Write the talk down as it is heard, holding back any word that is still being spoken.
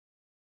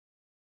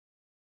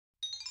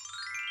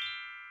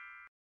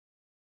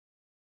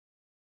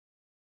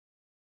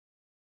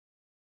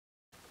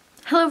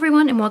Hello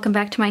everyone and welcome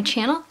back to my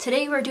channel.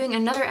 Today we're doing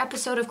another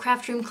episode of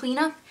Craft Room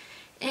Cleanup,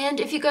 and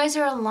if you guys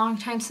are a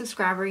long-time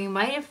subscriber you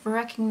might have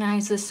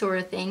recognized this sort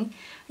of thing.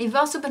 If you've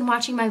also been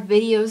watching my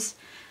videos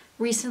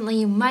recently,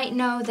 you might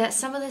know that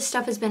some of this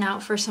stuff has been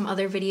out for some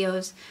other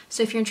videos,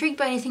 so if you're intrigued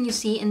by anything you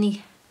see in the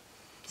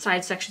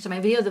side sections of my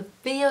video, the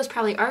video is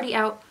probably already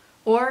out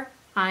or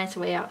on its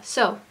way out.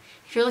 So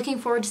if you're looking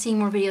forward to seeing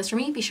more videos from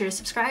me, be sure to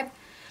subscribe.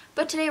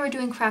 But today we're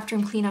doing Craft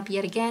Room Cleanup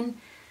yet again.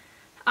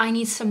 I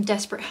need some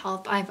desperate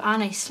help. I'm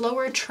on a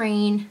slower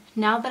train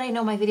now that I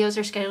know my videos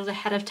are scheduled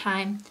ahead of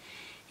time.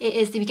 It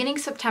is the beginning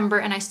of September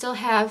and I still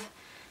have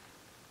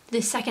the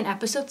second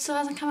episode still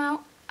hasn't come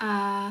out.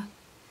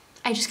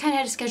 I just kind of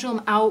had to schedule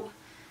them out,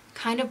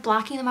 kind of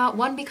blocking them out.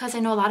 One, because I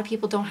know a lot of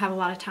people don't have a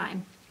lot of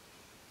time.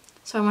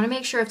 So I want to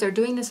make sure if they're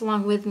doing this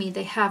along with me,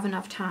 they have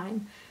enough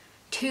time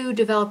to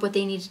develop what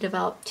they need to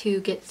develop to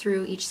get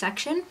through each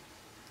section.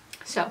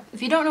 So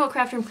if you don't know what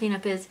Craft Room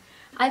Cleanup is,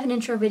 I have an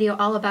intro video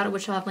all about it,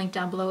 which I'll have linked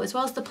down below, as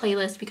well as the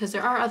playlist, because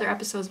there are other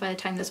episodes by the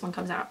time this one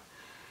comes out.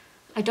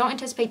 I don't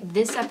anticipate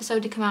this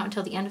episode to come out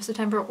until the end of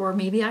September or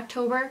maybe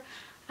October.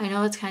 I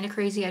know it's kind of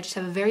crazy. I just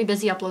have a very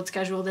busy upload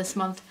schedule this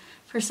month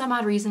for some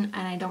odd reason,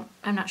 and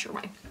I'm not sure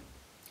why.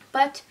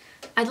 But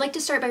I'd like to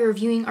start by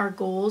reviewing our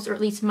goals, or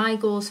at least my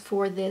goals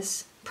for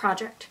this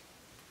project,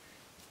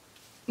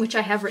 which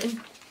I have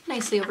written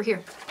nicely over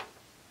here.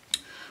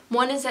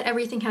 One is that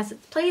everything has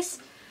its place.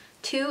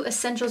 2,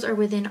 essentials are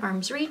within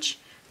arm's reach.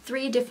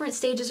 3, different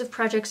stages of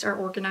projects are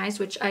organized,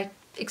 which I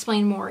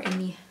explained more in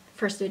the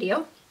first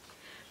video.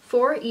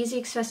 4, easy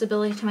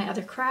accessibility to my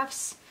other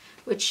crafts,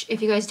 which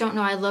if you guys don't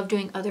know, I love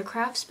doing other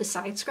crafts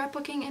besides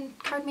scrapbooking and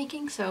card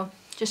making, so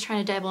just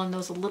trying to dabble in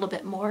those a little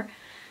bit more.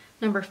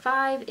 Number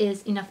 5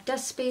 is enough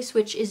desk space,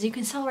 which as you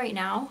can tell right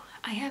now,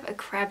 I have a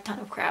crap ton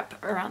of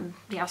crap around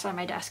the outside of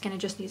my desk and it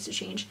just needs to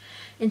change.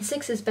 And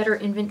 6 is better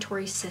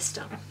inventory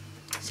system.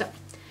 So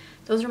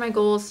those are my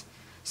goals.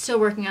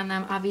 Still working on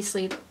them.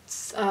 Obviously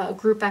it's a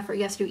group effort,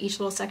 you have to do each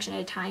little section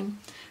at a time.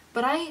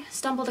 But I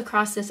stumbled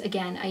across this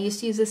again. I used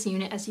to use this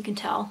unit, as you can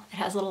tell. It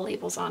has little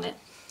labels on it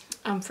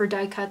for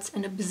die cuts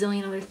and a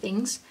bazillion other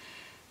things.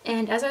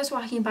 And as I was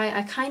walking by,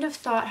 I kind of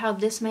thought how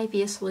this might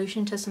be a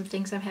solution to some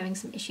things I'm having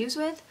some issues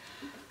with.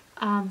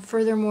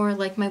 Furthermore,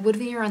 like my wood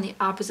veneer are on the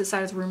opposite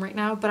side of the room right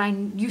now, but I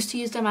used to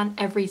use them on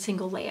every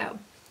single layout.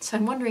 So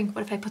I'm wondering,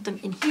 what if I put them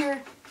in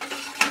here?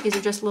 These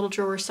are just little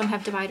drawers. Some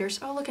have dividers.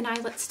 Oh, look, an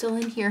eyelet's still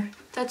in here.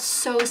 That's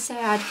so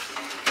sad.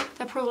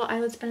 That poor little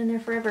eyelet's been in there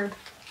forever.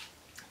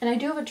 And I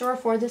do have a drawer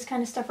for this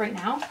kind of stuff right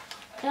now,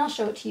 and I'll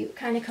show it to you. It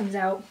kind of comes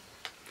out,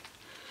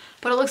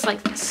 but it looks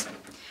like this.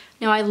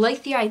 Now, I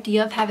like the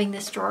idea of having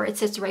this drawer. It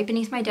sits right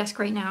beneath my desk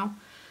right now,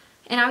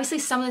 and obviously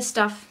some of this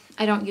stuff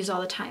I don't use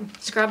all the time.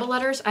 Scrabble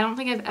letters, I don't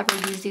think I've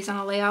ever used these on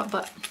a layout,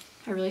 but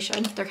I really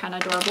should. They're kind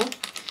of adorable.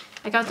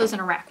 I got those in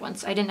a rack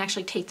once. I didn't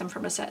actually take them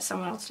from a set.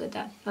 Someone else did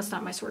that. That's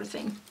not my sort of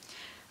thing.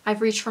 I've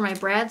reached for my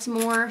brads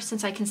more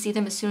since I can see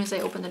them as soon as I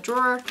open the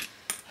drawer.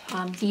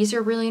 These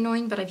are really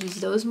annoying, but I've used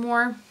those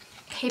more.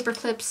 Paper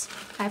clips,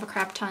 I have a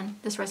crap ton.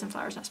 This resin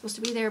flower is not supposed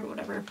to be there, but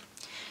whatever.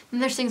 Then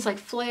there's things like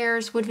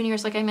flares, wood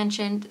veneers, like I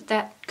mentioned,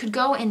 that could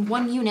go in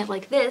one unit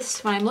like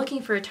this when I'm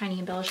looking for a tiny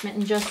embellishment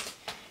and just,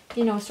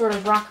 you know, sort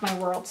of rock my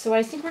world. So what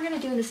I think we're going to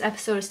do in this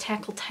episode is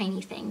tackle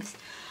tiny things.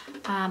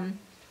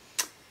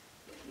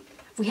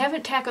 We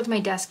haven't tackled my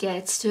desk yet.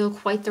 It's still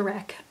quite the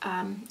wreck,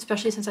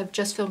 especially since I've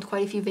just filmed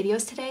quite a few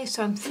videos today.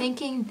 So I'm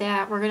thinking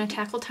that we're going to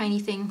tackle tiny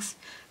things,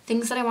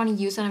 things that I want to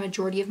use on a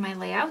majority of my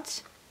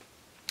layouts.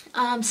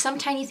 Some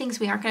tiny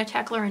things we aren't going to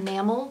tackle are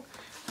enamel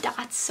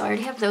dots, so I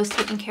already have those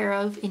taken care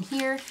of in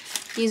here.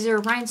 These are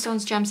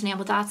rhinestones, gems,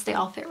 enamel dots. They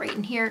all fit right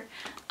in here.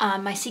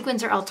 My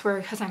sequins are elsewhere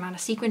because I'm on a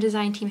sequin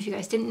design team, if you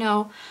guys didn't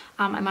know.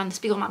 I'm on the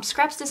Spiegel Mom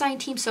Scraps design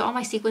team, so all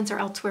my sequins are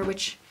elsewhere,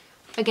 which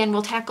again,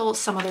 we'll tackle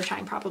some other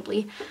time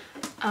probably.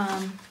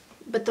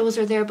 But those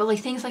are there. But like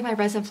things like my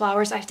resin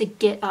flowers, I have to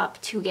get up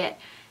to get,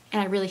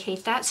 and I really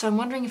hate that. So I'm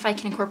wondering if I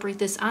can incorporate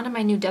this onto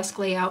my new desk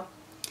layout.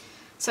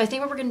 So I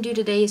think what we're going to do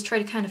today is try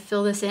to kind of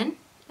fill this in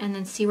and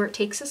then see where it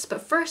takes us.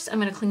 But first, I'm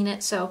going to clean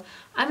it. So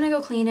I'm going to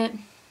go clean it,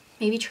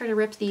 maybe try to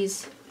rip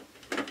these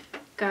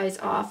guys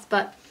off.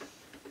 But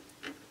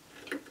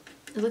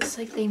it looks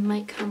like they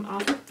might come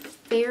off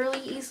fairly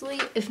easily.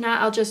 If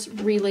not, I'll just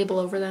relabel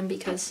over them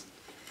because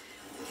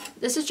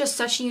this is just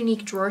such a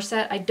unique drawer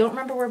set. I don't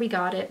remember where we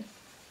got it.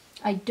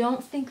 I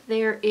don't think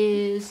there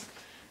is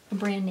a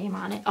brand name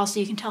on it. Also,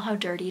 you can tell how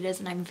dirty it is,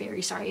 and I'm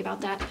very sorry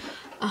about that.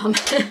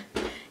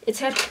 It's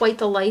had quite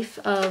the life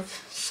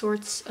of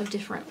sorts of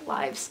different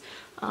lives.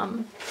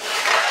 And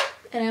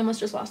I almost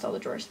just lost all the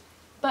drawers.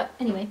 But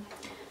anyway,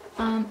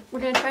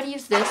 we're going to try to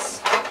use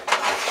this.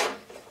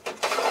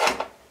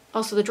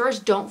 Also, the drawers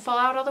don't fall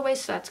out all the way,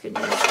 so that's good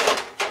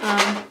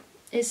news.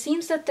 It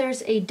seems that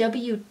there's a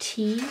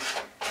WT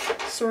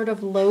sort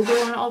of logo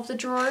on all of the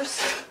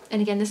drawers,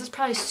 and again, this is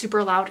probably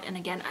super loud, and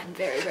again, I'm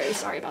very, very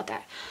sorry about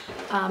that.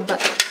 But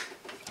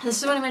this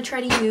is what I'm going to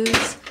try to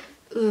use.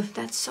 Ooh,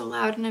 that's so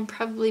loud, and I'm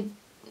probably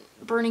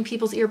burning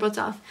people's earbuds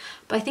off.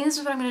 But I think this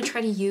is what I'm going to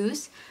try to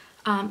use.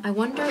 I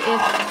wonder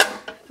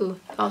if Ooh,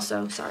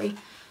 also, sorry,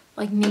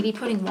 like maybe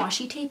putting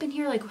washi tape in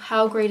here. Like,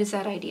 how great is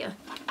that idea?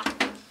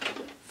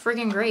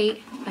 Friggin'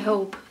 great, I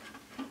hope.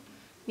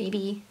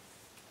 Maybe.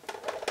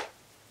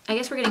 I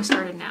guess we're getting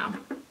started now.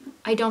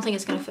 I don't think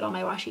it's gonna fit all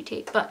my washi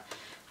tape, but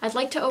I'd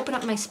like to open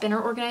up my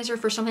spinner organizer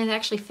for something that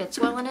actually fits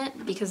well in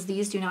it, because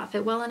these do not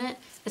fit well in it.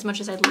 As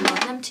much as I'd love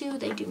them to,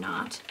 they do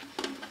not.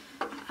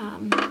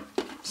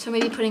 So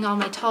maybe putting all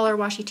my taller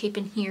washi tape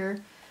in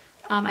here.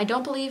 I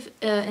don't believe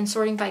in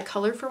sorting by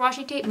color for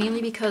washi tape,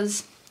 mainly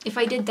because if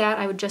I did that,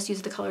 I would just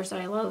use the colors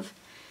that I love.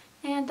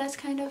 And that's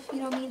kind of, you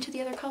know, mean to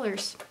the other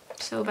colors.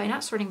 So by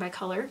not sorting by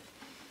color,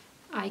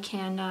 I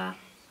can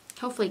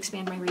hopefully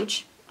expand my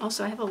reach.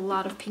 Also, I have a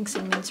lot of pinks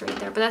and mints right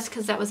there, but that's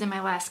because that was in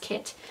my last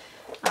kit.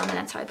 And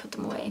that's how I put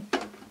them away.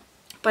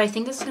 But I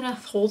think this is going to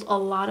hold a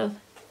lot of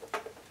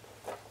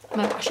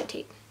my washi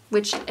tape,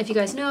 which, if you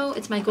guys know,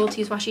 it's my goal to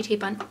use washi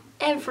tape on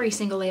every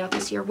single layout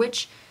this year,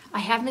 which I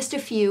have missed a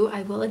few,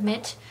 I will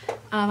admit.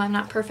 I'm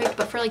not perfect,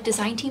 but for like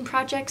design team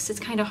projects, it's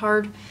kind of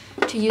hard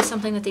to use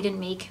something that they didn't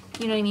make.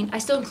 You know what I mean? I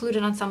still include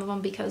it on some of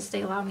them because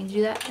they allow me to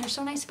do that, and they're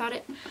so nice about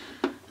it.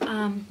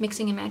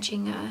 Mixing and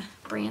matching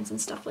brands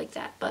and stuff like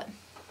that, but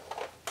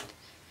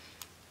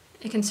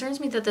it concerns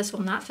me that this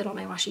will not fit all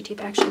my washi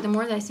tape, actually, the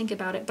more that I think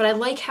about it. But I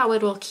like how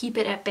it will keep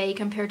it at bay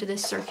compared to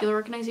this circular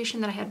organization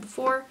that I had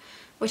before,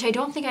 which I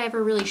don't think I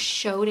ever really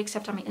showed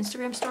except on my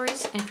Instagram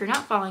stories. And if you're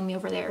not following me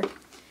over there,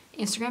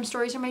 Instagram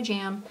stories are my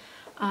jam.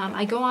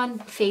 I go on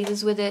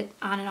phases with it,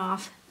 on and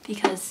off,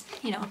 because,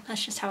 you know,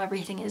 that's just how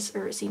everything is,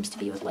 or it seems to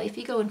be with life.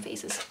 You go in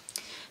phases.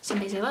 Some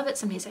days I love it,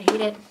 some days I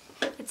hate it,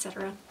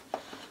 etc.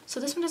 So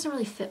this one doesn't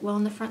really fit well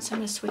in the front, so I'm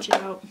going to switch it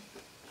out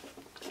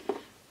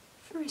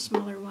for a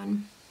smaller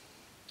one.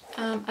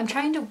 I'm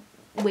trying to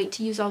wait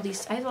to use all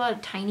these. I have a lot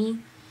of tiny,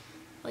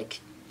 like,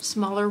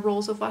 smaller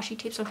rolls of washi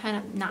tape, so I'm kind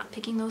of not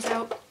picking those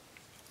out.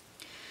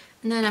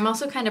 And then I'm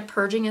also kind of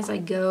purging as I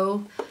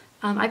go.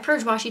 I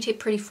purge washi tape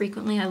pretty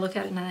frequently. I look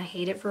at it and then I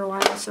hate it for a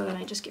while, so then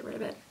I just get rid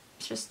of it.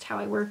 It's just how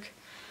I work.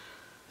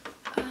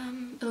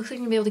 It looks like I'm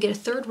going to be able to get a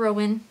third row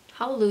in.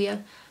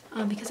 Hallelujah.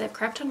 Because I have a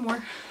crap ton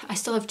more. I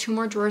still have 2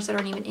 more drawers that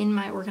aren't even in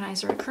my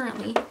organizer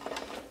currently.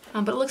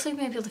 But it looks like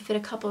we might be able to fit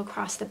a couple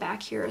across the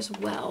back here as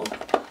well.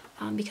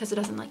 Because it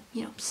doesn't, like,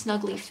 you know,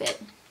 snugly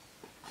fit.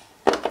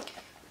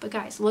 But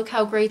guys, look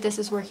how great this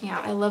is working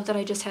out. I love that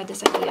I just had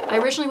this idea. I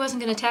originally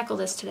wasn't going to tackle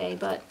this today,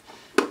 but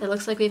it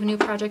looks like we have a new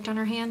project on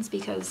our hands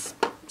because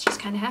it just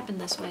kind of happened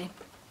this way.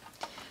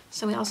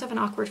 So we also have an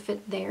awkward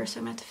fit there, so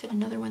I'm going to have to fit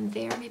another one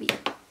there, maybe.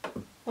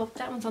 Well,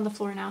 that one's on the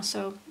floor now,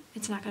 so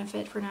it's not going to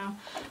fit for now.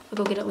 I'll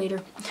go get it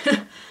later.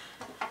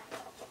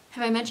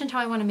 Have I mentioned how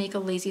I want to make a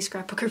lazy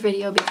scrapbooker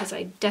video? Because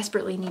I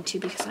desperately need to,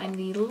 because I'm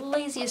the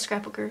laziest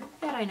scrapbooker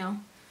that I know.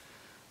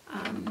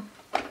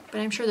 But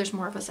I'm sure there's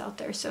more of us out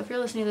there, so if you're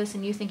listening to this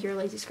and you think you're a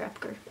lazy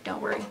scrapbooker,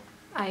 don't worry.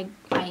 I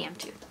am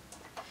too.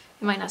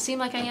 It might not seem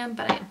like I am,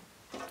 but I am.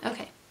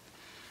 Okay.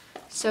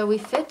 So we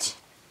fit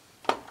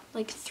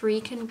like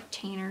 3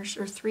 containers,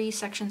 or 3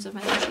 sections of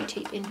my washi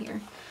tape in here.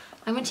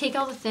 I'm going to take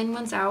all the thin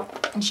ones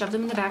out and shove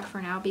them in the back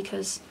for now,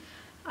 because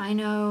I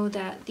know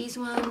that these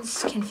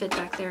ones can fit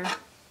back there.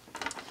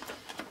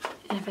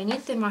 And if I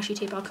need thin washi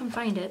tape, I'll come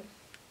find it.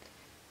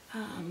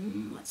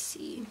 Let's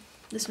see.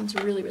 This one's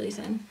really, really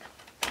thin.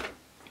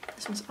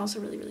 This one's also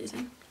really, really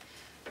thin.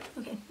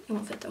 Okay, it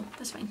won't fit though.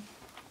 That's fine.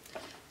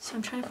 So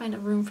I'm trying to find a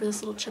room for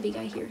this little chubby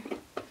guy here.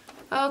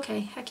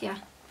 Okay, heck yeah.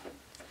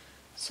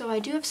 So I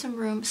do have some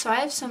room. So I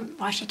have some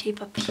washi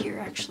tape up here,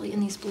 actually, in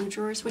these blue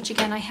drawers, which,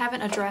 again, I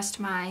haven't addressed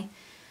my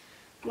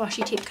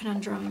washi tape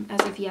conundrum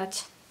as of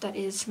yet. That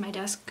is my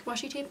desk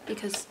washi tape,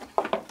 because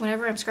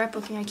whenever I'm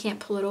scrapbooking, I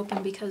can't pull it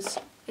open because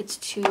it's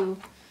too...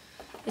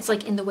 It's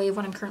like in the way of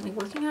what I'm currently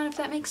working on, if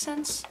that makes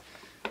sense.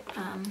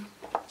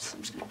 So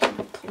I'm just going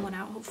to pull one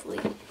out, hopefully.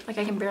 Like,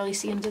 I can barely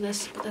see into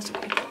this, but that's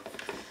okay.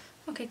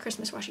 Okay,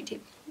 Christmas washi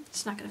tape.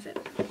 It's not going to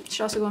fit. It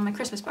should also go in my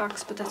Christmas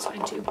box, but that's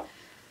fine too.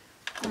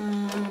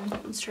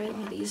 Let's try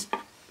one of these.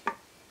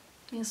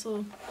 This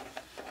little...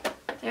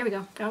 There we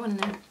go. Got one in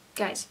there.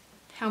 Guys,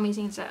 how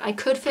amazing is that? I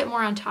could fit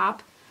more on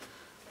top,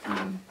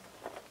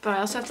 but I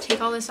also have to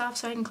take all this off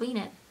so I can clean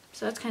it.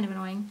 So that's kind of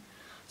annoying.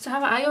 So how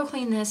about I go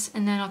clean this,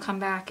 and then I'll come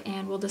back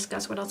and we'll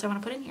discuss what else I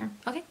want to put in here.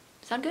 Okay?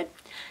 Sound good?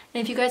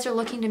 And if you guys are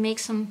looking to make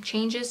some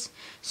changes,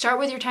 start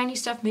with your tiny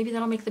stuff. Maybe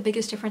that'll make the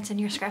biggest difference in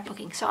your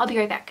scrapbooking. So I'll be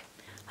right back.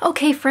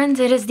 Okay friends,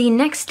 it is the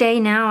next day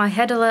now. I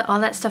had to let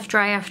all that stuff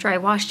dry after I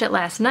washed it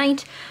last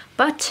night,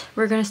 but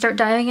we're going to start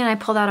diving in. I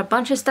pulled out a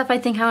bunch of stuff I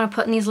think I want to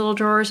put in these little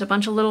drawers, a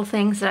bunch of little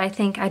things that I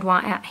think I'd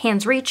want at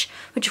hand's reach,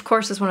 which of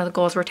course is one of the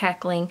goals we're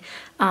tackling.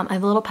 I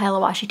have a little pile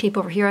of washi tape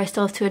over here I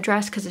still have to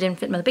address because it didn't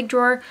fit in the big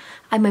drawer.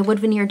 I have my wood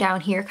veneer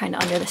down here, kind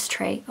of under this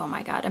tray. Oh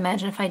my god,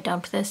 imagine if I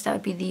dumped this. That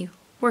would be the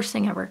worst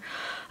thing ever.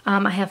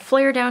 I have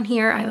flare down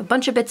here. I have a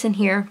bunch of bits in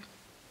here.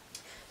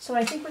 So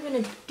what I think we're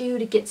going to do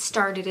to get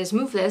started is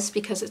move this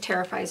because it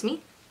terrifies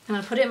me. I'm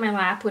going to put it in my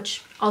lap,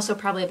 which also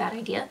probably a bad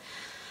idea.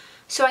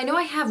 So I know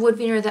I have wood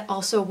veneer that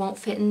also won't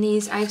fit in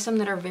these. I have some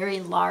that are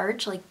very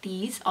large, like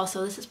these.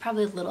 Also, this is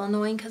probably a little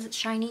annoying because it's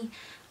shiny.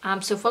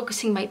 So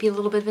focusing might be a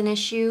little bit of an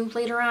issue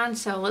later on,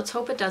 so let's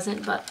hope it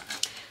doesn't. But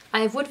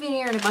I have wood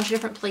veneer in a bunch of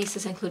different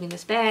places, including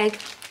this bag.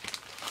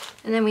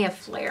 And then we have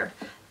Flair.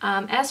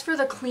 As for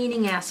the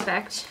cleaning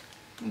aspect,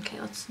 okay,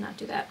 let's not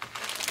do that.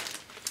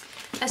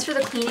 As for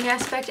the cleaning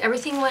aspect,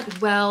 everything went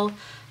well,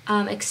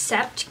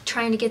 except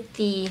trying to get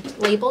the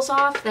labels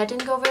off. That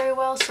didn't go very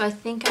well, so I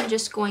think I'm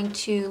just going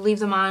to leave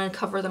them on and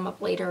cover them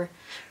up later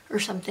or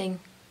something.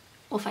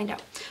 We'll find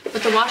out.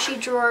 But the washi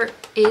drawer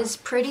is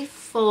pretty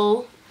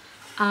full.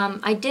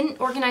 I didn't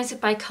organize it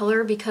by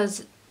color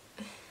because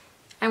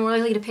I'm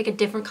likely to pick a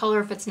different color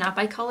if it's not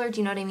by color. Do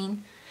you know what I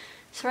mean?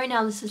 So right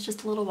now this is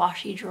just a little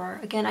washi drawer.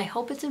 Again, I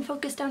hope it's in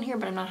focus down here,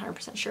 but I'm not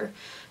 100% sure.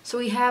 So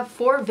we have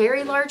 4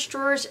 very large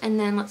drawers and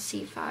then let's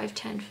see, 5,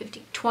 10,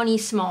 15, 20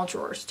 small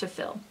drawers to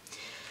fill.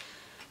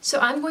 So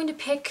I'm going to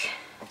pick,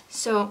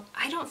 so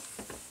I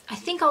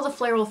think all the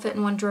Flair will fit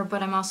in one drawer,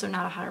 but I'm also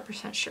not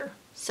 100% sure.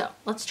 So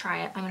let's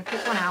try it. I'm going to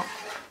pick one out.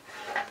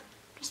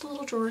 Just a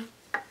little drawer.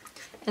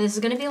 And this is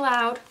going to be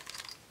loud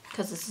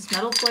because this is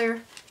metal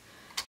Flair.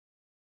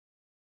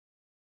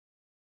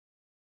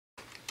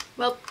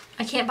 Well,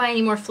 I can't buy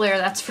any more Flair,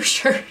 that's for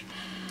sure.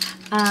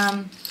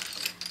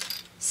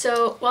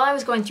 So while I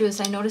was going through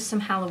this, I noticed some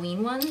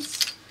Halloween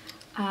ones,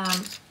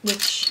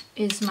 which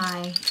is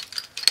my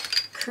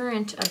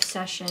current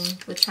obsession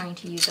with trying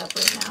to use up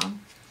right now.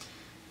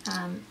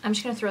 I'm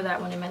just going to throw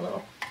that one in my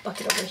little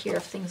bucket over here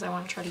of things I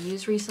want to try to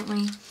use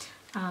recently.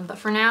 But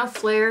for now,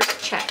 Flair,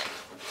 check.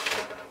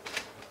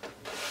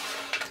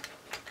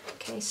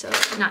 Okay, so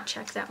not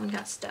check, that one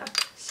got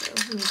stuck. So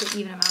we need to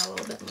even them out a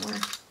little bit more.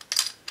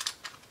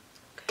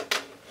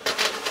 Okay.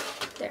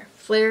 There,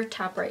 Flair,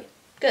 top right.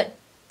 Good.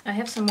 I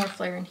have some more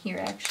Flair in here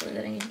actually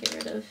that I need to get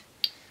rid of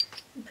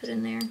and put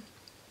in there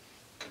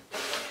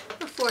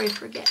before I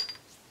forget.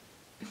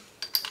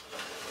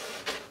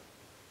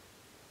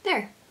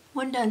 There,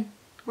 one done.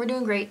 We're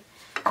doing great.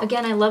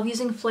 Again, I love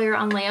using Flair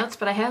on layouts,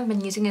 but I haven't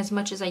been using it as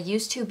much as I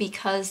used to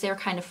because they're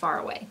kind of far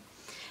away.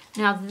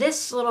 Now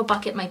this little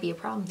bucket might be a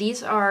problem.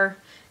 These are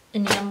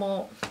acrylic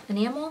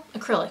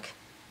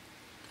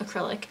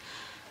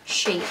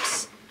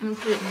shapes. I'm gonna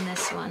put it in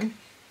this one.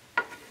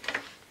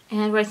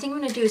 And what I think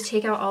I'm gonna do is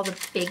take out all the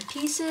big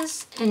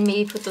pieces and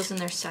maybe put those in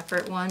their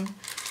separate one,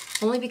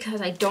 only because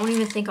I don't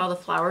even think all the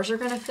flowers are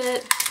gonna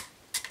fit.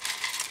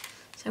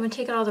 So I'm gonna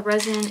take out all the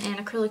resin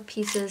and acrylic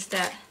pieces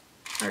that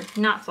are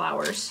not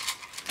flowers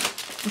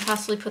and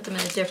possibly put them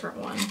in a different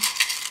one.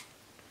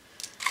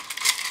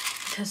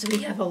 Because we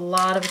have a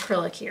lot of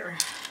acrylic here,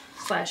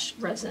 slash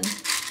resin.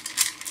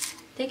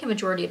 I think a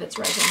majority of it's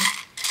resin.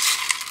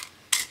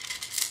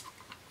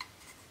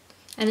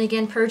 And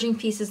again, purging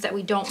pieces that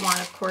we don't want,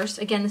 of course.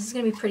 Again, this is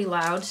going to be pretty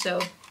loud,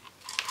 so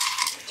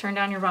turn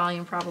down your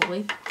volume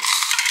probably.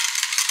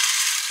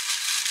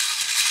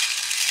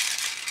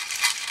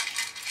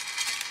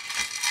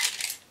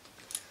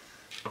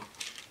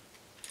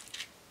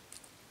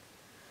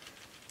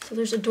 So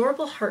there's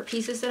adorable heart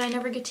pieces that I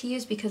never get to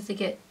use because they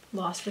get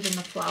lost within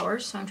the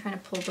flowers, so I'm trying to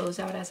pull those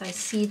out as I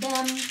see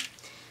them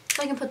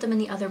so I can put them in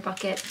the other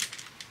bucket,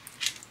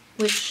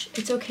 which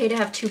it's okay to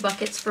have 2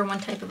 buckets for one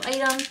type of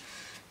item.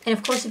 And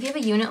of course, if you have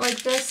a unit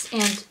like this,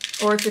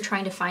 or if you're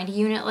trying to find a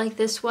unit like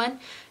this one,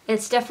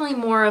 it's definitely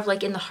more of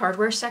like in the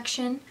hardware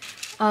section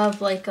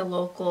of like a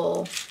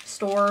local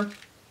store,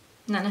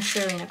 not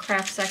necessarily in a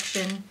craft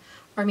section,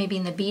 or maybe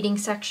in the beading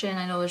section.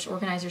 I know there's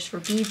organizers for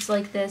beads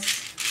like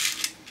this.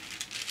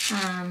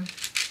 And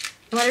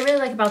what I really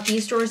like about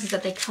these drawers is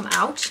that they come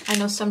out. I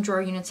know some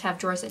drawer units have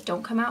drawers that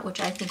don't come out,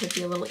 which I think would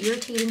be a little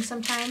irritating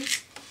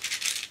sometimes.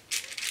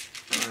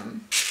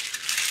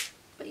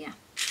 But yeah.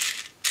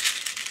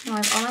 Now I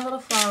have all my little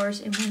flowers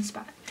in one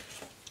spot.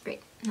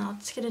 Great. Now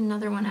let's get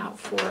another one out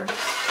for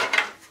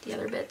the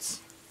other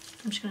bits.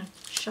 I'm just going to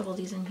shovel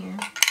these in here.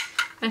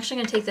 I'm actually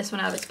going to take this one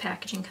out of its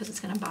packaging because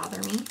it's going to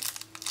bother me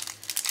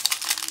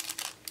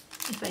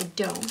if I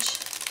don't.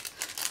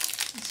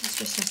 This is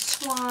just a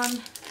swan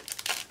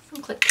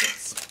from Click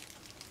Kits.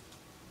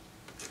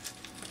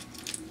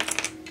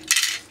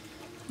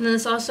 And then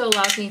this also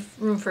allows me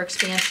room for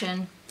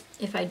expansion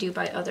if I do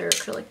buy other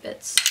acrylic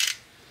bits,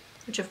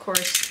 which of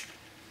course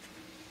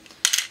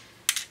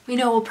we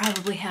know will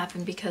probably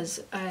happen because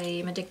I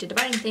am addicted to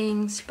buying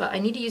things, but I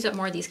need to use up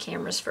more of these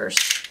cameras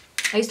first.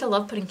 I used to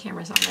love putting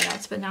cameras on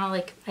layouts, but now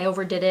like I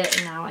overdid it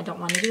and now I don't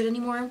want to do it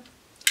anymore.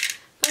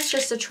 But it's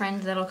just a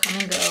trend that'll come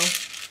and go.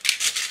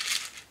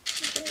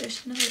 Okay,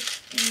 there's another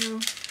arrow.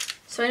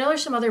 So I know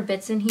there's some other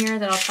bits in here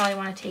that I'll probably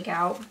want to take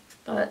out,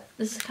 but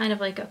this is kind of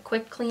like a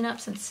quick cleanup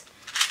since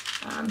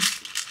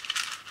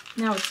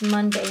now it's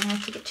Monday and I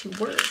have to get to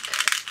work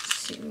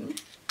soon.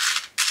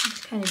 I'm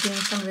just kind of doing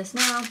some of this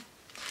now.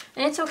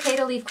 And it's okay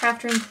to leave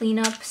craft room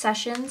cleanup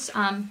sessions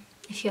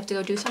if you have to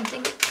go do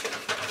something.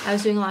 I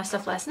was doing a lot of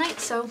stuff last night,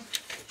 so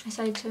I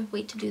decided to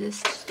wait to do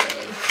this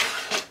today.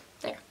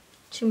 There,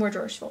 2 more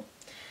drawers full.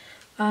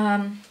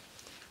 Now,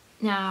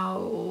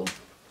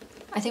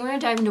 I think we're going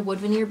to dive into wood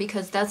veneer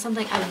because that's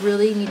something I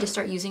really need to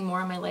start using more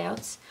on my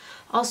layouts.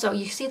 Also,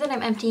 you see that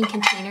I'm emptying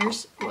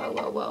containers. Whoa,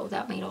 whoa, whoa,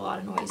 that made a lot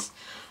of noise.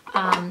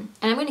 And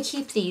I'm going to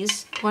keep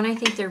these. One, I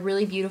think they're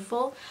really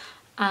beautiful,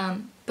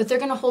 but they're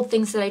going to hold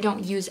things that I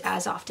don't use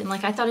as often.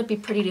 Like I thought it'd be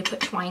pretty to put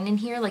twine in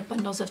here, like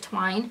bundles of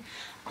twine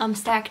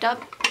stacked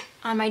up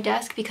on my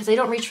desk, because I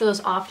don't reach for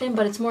those often,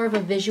 but it's more of a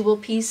visual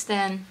piece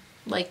than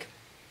like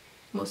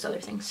most other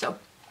things. So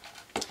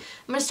I'm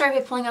going to start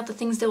by pulling out the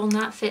things that will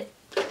not fit.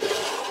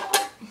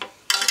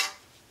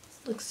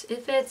 Looks,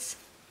 it fits.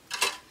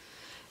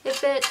 It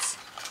fits.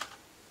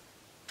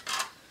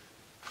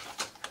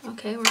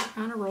 Okay, we're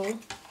on a roll.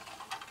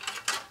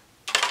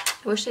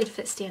 I wish they'd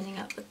fit standing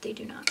up, but they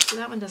do not. So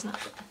that one does not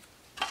fit.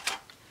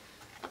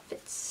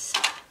 Fits.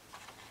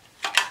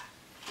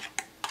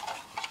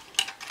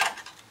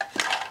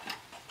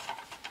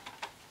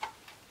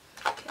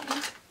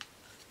 Okay.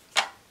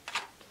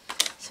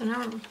 So now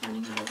we're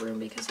running out of room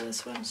because of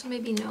this one. So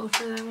maybe no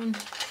for that one.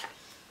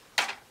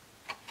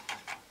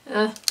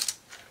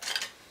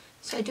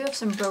 So I do have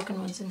some broken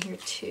ones in here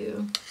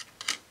too.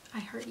 I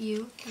Heart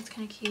You. That's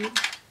kind of cute.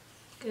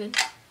 Good.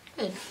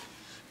 Good.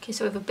 Okay,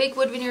 so we have a big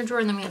wood veneer drawer,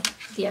 and then we have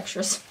the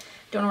extras.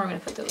 Don't know where I'm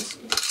going to put those.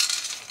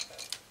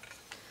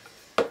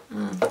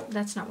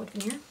 That's not wood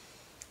veneer.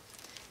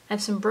 I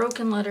have some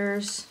broken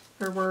letters,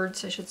 or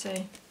words, I should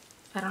say.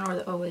 I don't know where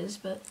the O is,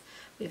 but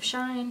we have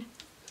shine,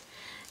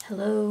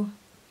 hello.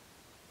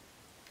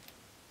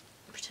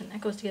 Pretend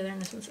that goes together,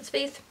 and this one says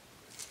faith.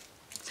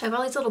 So I have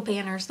all these little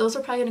banners. Those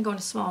are probably going to go in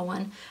a small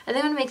one. I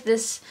think I'm going to make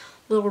this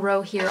little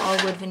row here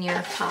all wood veneer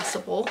if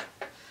possible.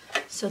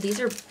 So these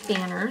are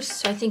banners.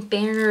 So I think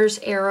banners,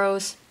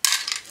 arrows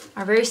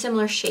are very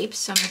similar shapes.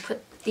 So I'm going to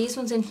put these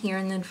ones in here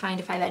and then find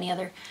if I have any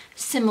other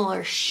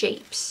similar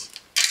shapes.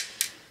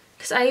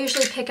 Because I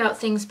usually pick out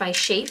things by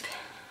shape.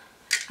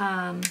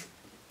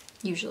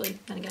 Usually.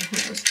 Then again, who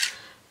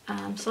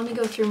knows. So let me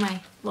go through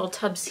my little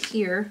tubs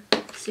here.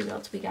 See what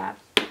else we got.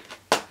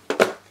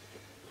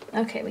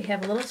 Okay, we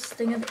have a little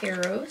thing of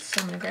arrows.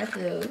 So I'm going to grab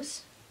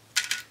those.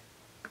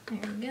 There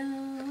we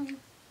go.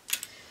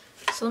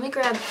 So let me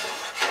grab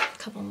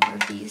couple more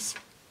of these.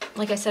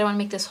 Like I said, I want to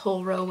make this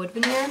whole row wood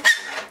veneer.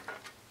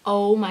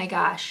 Oh my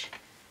gosh.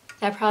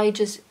 That probably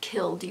just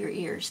killed your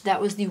ears.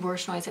 That was the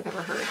worst noise I've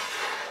ever heard.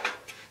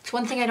 It's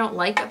one thing I don't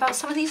like about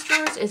some of these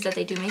drawers is that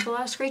they do make a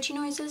lot of scratchy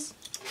noises.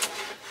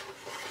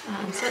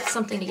 So that's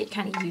something to get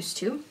kind of used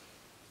to.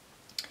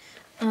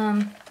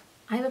 I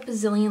have a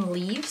bazillion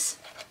leaves.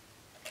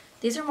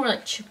 These are more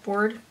like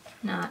chipboard,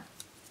 not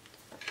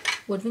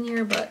wood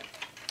veneer, but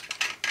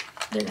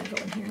they're going to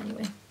go in here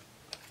anyway.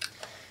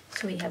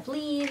 So we have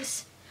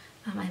leaves.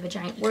 I have a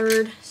giant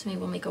word, so maybe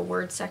we'll make a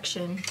word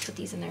section. Put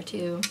these in there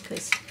too,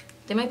 because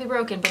they might be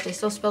broken, but they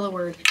still spell a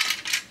word.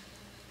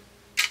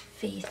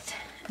 Faith.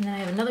 And then I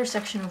have another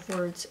section of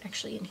words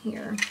actually in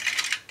here.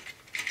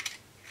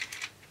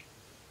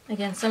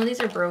 Again, some of these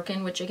are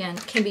broken, which again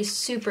can be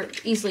super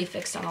easily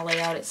fixed on the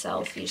layout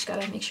itself. You just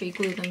gotta make sure you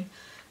glue them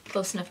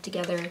close enough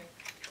together.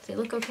 They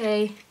look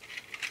okay.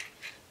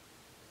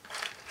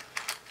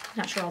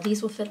 Not sure all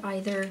these will fit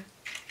either.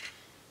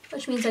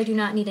 Which means I do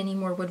not need any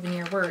more wood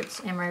veneer words.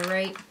 Am I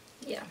right?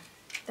 Yeah,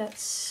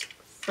 that's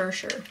for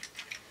sure.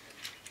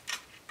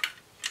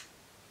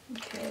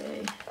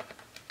 Okay,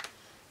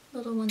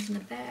 little ones in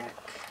the back.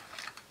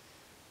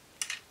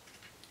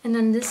 And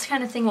then this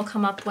kind of thing will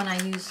come up when I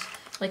use,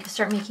 like,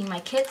 start making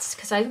my kits,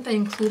 because I haven't been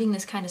including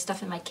this kind of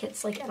stuff in my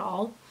kits, like, at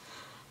all.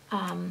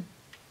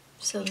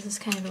 So this is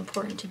kind of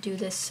important to do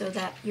this so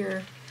that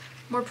you're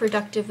more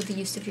productive with the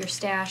use of your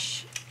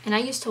stash. And I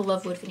used to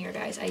love wood veneer,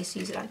 guys. I used to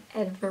use it on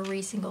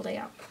every single day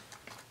out.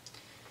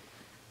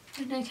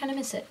 And I kind of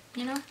miss it,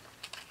 you know?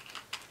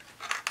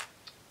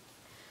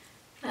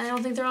 I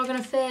don't think they're all going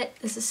to fit.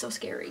 This is so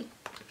scary.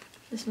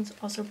 This one's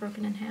also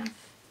broken in half.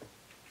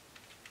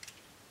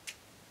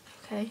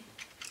 Okay.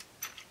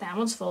 That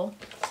one's full.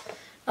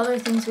 Other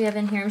things we have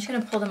in here, I'm just going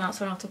to pull them out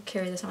so I don't have to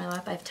carry this on my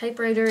lap. I have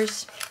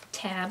typewriters,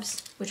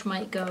 tabs, which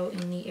might go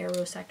in the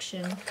arrow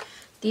section.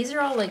 These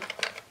are all like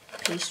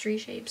pastry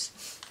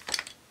shapes.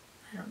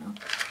 I don't know.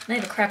 And I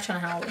have a crap ton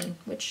of Halloween,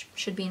 which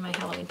should be in my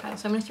Halloween pile.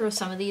 So I'm going to throw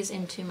some of these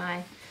into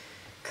my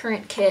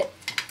current kit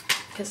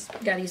because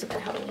I gotta use it by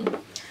Halloween.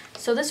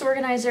 So this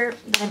organizer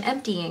that I'm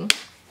emptying,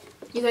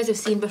 you guys have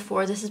seen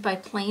before. This is by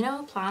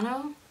Plano.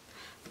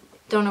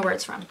 Don't know where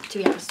it's from, to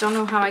be honest. Don't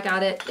know how I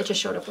got it. It just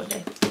showed up one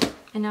day.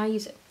 And now I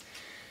use it.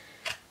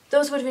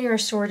 Those wood veneer are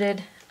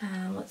sorted.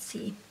 Let's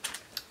see.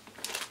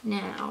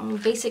 Now,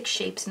 basic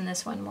shapes in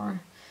this one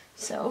more.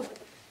 So,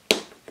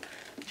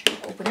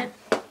 open it.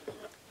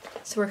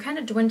 So we're kind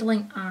of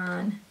dwindling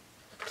on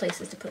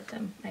places to put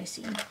them, I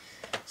see.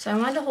 So I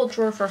wanted a whole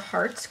drawer for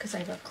hearts because I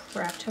have a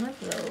crap ton of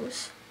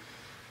those.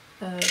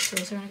 So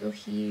those are going to go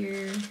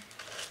here.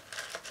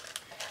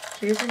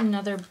 Here's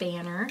another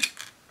banner.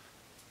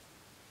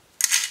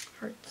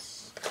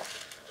 Hearts.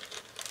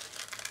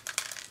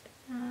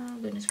 Oh,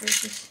 goodness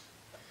gracious.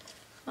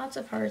 Lots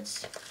of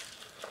hearts.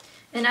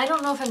 And I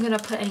don't know if I'm going to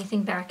put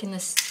anything back in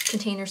this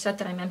container set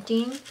that I'm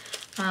emptying.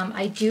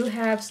 I do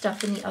have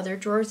stuff in the other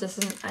drawers.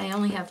 I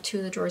only have 2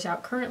 of the drawers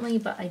out currently,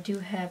 but I do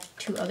have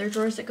 2 other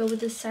drawers that go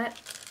with this set.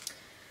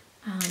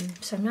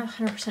 So I'm not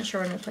 100% sure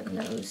what I'm going to put in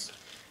those.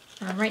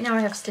 Right now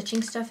I have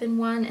stitching stuff in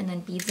one and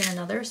then beads in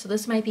another, so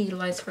this might be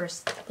utilized for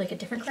like a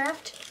different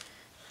craft.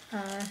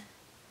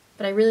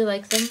 But I really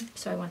like them,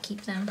 so I want to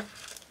keep them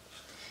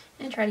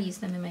and try to use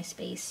them in my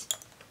space.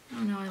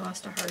 Oh no, I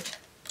lost a heart.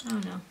 Oh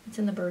no, it's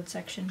in the bird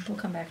section. We'll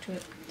come back to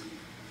it.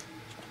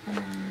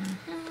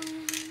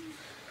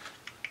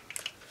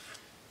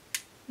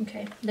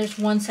 Okay, there's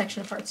one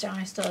section of hearts down.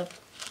 I still have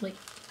like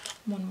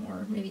one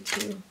more, maybe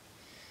two,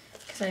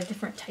 because I have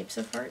different types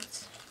of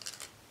hearts.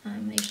 I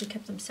usually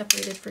kept them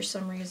separated for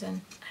some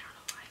reason. I don't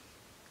know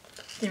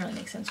why. Didn't really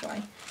make sense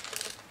why.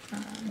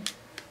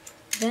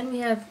 Then we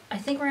have, I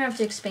think we're going to have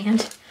to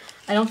expand.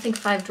 I don't think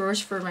 5 drawers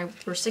for my,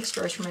 or 6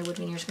 drawers for my wood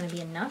veneer is going to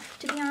be enough,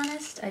 to be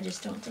honest. I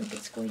just don't think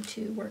it's going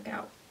to work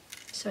out.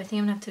 So I think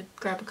I'm going to have to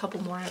grab a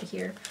couple more out of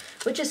here,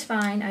 which is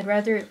fine. I'd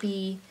rather it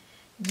be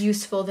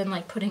useful than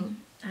like putting,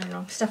 I don't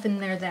know, stuff in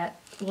there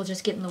that will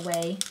just get in the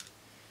way.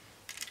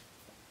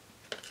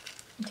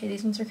 Okay,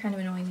 these ones are kind of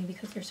annoying me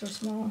because they're so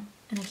small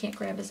and I can't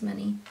grab as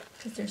many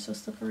because they're so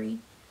slippery.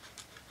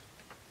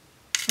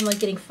 I'm like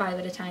getting 5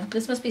 at a time.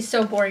 This must be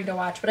so boring to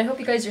watch, but I hope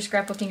you guys are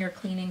scrapbooking or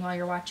cleaning while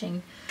you're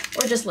watching,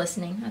 or just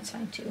listening. That's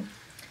fine too.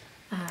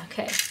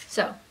 Okay,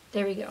 so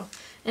there we go.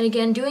 And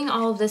again, doing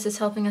all of this is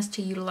helping us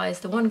to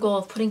utilize the one goal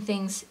of putting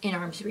things in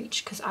arm's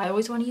reach, because I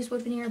always want to use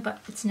wood veneer, but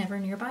it's never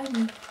nearby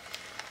me.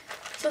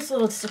 So it's a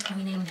little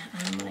disappointing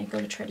when I go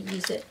to try to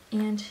use it,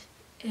 and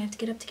I have to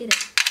get up to get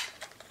it.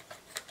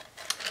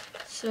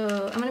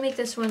 So I'm going to make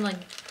this one like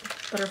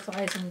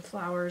butterflies and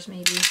flowers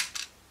maybe.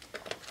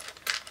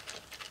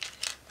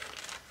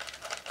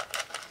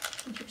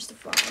 And here's the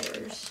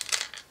flowers.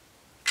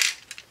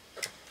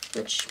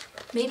 Which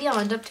maybe I'll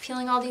end up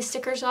peeling all these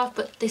stickers off,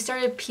 but they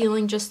started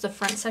peeling just the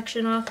front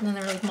section off, and then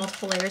there were like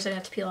multiple layers I'd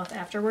have to peel off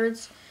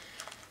afterwards.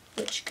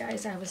 Which,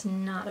 guys, I was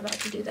not about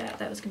to do that.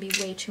 That was going to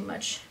be way too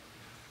much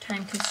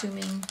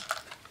time-consuming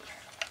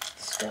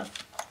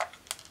stuff.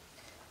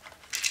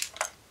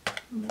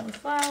 More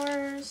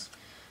flowers.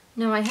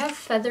 Now I have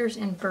feathers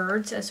and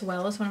birds as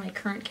well as one of my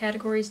current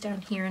categories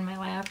down here in my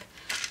lap,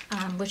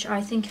 which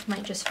I think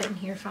might just fit in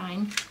here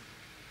fine.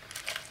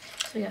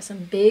 So we got some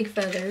big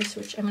feathers,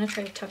 which I'm going to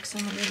try to tuck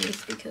some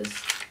underneath because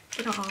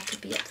they don't all have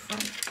to be up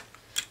front.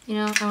 You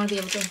know, I want to be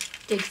able to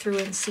dig through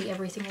it and see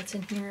everything that's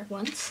in here at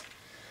once.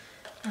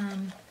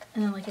 And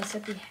then, like I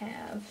said, we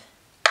have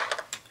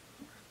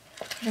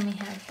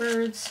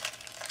birds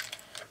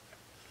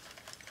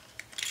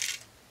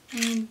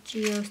and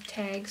geo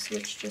tags,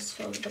 which just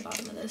filled at the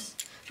bottom of this.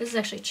 This is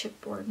actually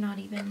chipboard, not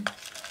even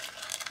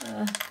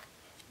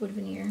wood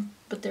veneer,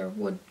 but they're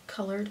wood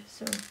colored,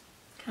 so it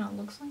kind of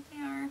looks like they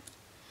are.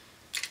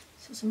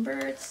 So some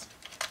birds.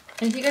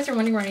 And if you guys are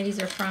wondering where any of these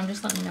are from,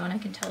 just let me know and I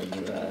can tell you.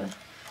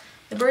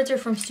 The birds are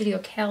from Studio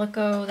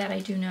Calico, that I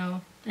do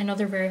know. I know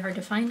they're very hard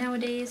to find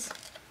nowadays,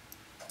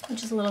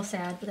 which is a little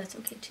sad, but that's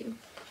okay too.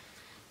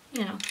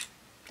 You know,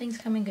 things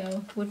come and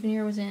go. Wood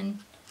veneer was in.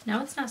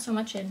 Now it's not so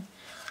much in.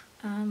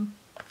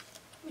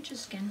 Which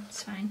is, again,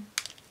 it's fine.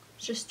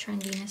 It's just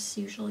trendiness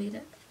usually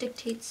that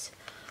dictates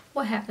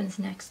what happens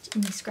next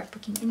in the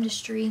scrapbooking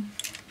industry.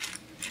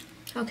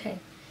 Okay,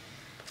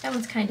 that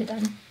one's kind of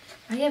done.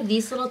 I have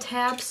these little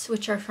tabs,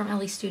 which are from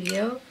Ellie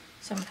Studio,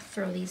 so I'm going to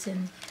throw these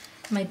in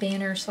my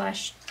banner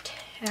slash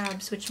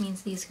tabs, which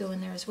means these go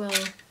in there as well.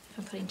 If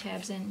I'm putting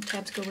tabs in,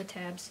 tabs go with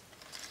tabs.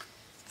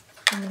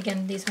 And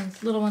again, these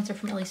ones, little ones are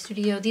from Ellie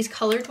Studio. These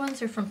colored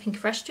ones are from Pink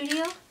Fresh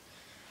Studio.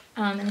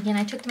 And again,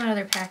 I took them out of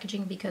their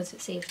packaging because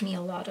it saved me a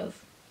lot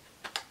of,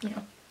 you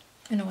know,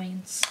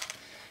 annoyance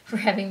for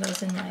having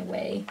those in my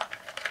way.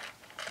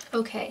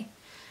 Okay,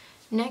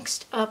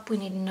 next up we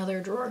need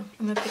another drawer.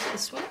 I'm going to pick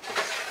this one,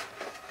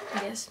 I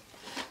guess.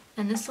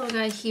 And this little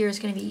guy here is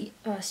going to be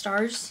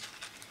stars,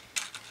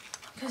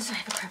 because I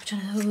have a crap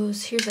ton of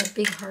those. Here's a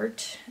big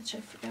heart, which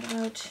I forgot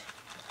about.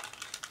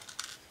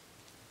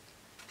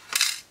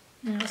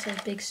 And I also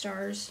have big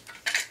stars.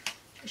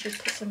 I should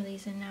put some of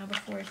these in now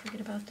before I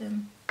forget about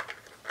them.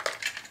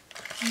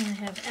 And I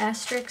have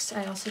asterisks.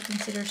 I also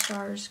consider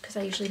stars because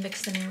I usually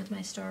mix them in with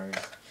my stars.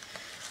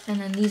 And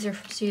then these are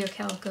from Studio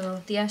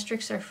Calico. The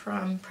asterisks are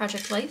from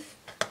Project Life,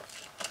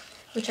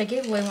 which I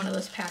gave away one of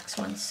those packs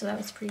once, so that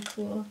was pretty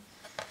cool.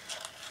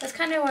 That's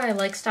kind of why I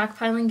like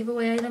stockpiling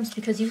giveaway items,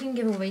 because you can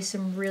give away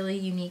some really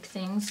unique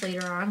things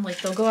later on.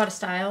 Like, they'll go out of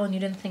style and you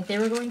didn't think they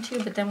were going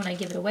to, but then when I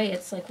give it away,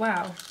 it's like,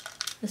 wow,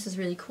 this is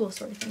really cool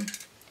sort of thing.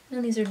 And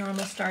then these are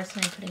normal stars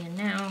that I'm putting in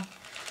now.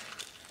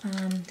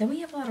 Then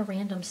we have a lot of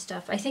random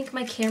stuff. I think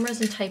my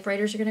cameras and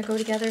typewriters are going to go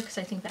together because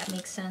I think that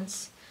makes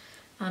sense.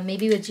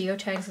 Maybe with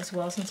geotags as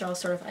well, since they're all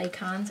sort of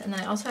icons. And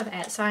then I also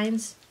have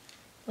 @signs,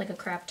 like a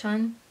crap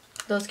ton.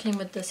 Those came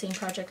with the same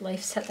Project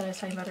Life set that I was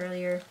talking about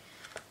earlier.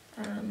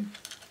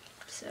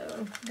 So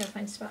I've got to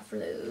find a spot for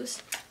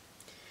those.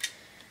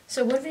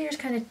 So wood veneer's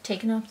kind of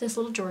taken up this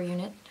little drawer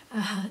unit.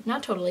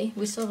 Not totally.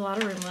 We still have a lot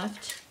of room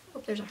left.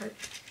 Oh, there's a heart.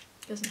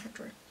 It goes in the heart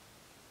drawer.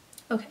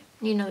 Okay,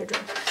 need another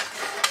drawer.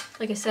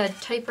 Like I said,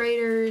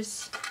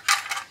 typewriters,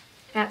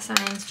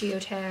 @signs,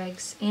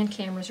 geotags, and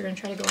cameras are going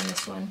to try to go in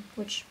this one,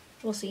 which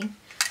we'll see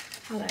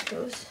how that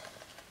goes.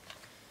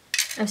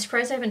 I'm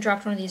surprised I haven't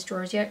dropped one of these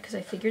drawers yet because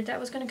I figured that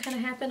was going to kind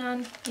of happen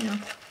on, you know,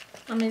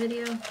 on my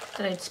video,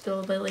 that I'd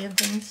spill a billion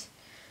things.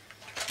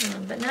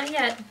 But not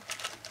yet,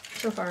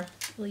 so far,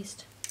 at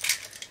least.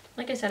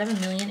 Like I said, I have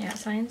a million @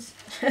 signs.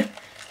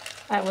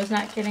 I was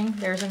not kidding.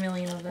 There's a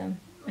million of them.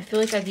 I feel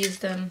like I've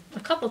used them a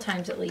couple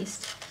times at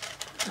least.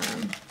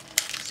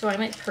 So I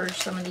might purge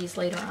some of these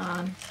later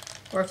on.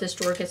 Or if this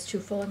drawer gets too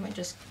full, I might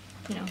just,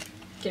 you know,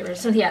 get rid of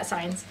some of the @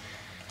 signs.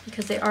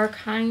 Because they are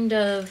kind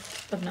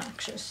of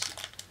obnoxious.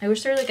 I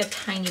wish they were like a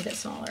tiny bit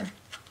smaller.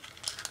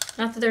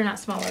 Not that they're not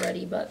small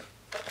already, but...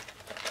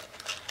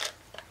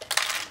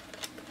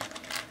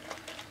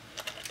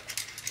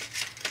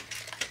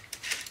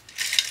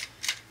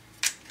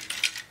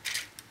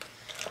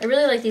 I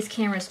really like these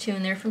cameras too,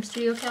 and they're from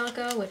Studio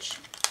Calico, which,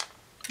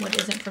 what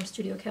isn't from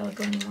Studio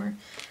Calico anymore,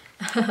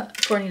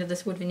 according to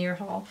this wood veneer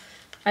haul.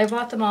 I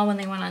bought them all when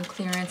they went on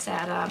clearance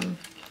at,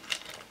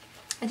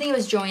 I think it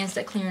was Joann's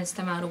that clearanced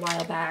them out a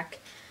while back,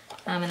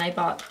 and I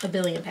bought a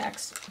billion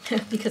packs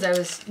because I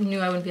knew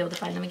I wouldn't be able to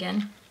find them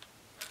again.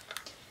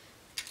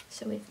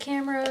 So we have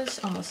cameras,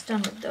 almost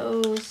done with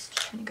those, just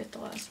trying to get the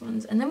last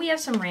ones. And then we have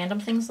some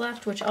random things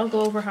left, which I'll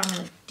go over how I'm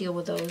going to deal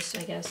with those,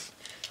 I guess.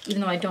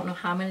 Even though I don't know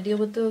how I'm going to deal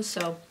with those,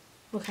 so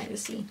we'll kind of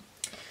see.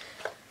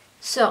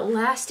 So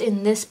last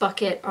in this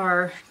bucket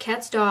are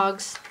cats,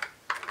 dogs,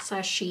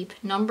 / sheep,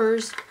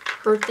 numbers,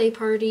 birthday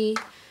party,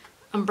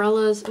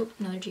 umbrellas, oh,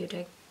 another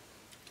geotag,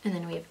 and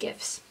then we have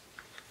gifts.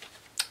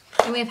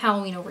 And we have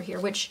Halloween over here,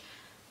 which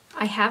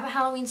I have a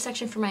Halloween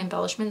section for my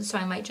embellishments, so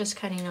I might just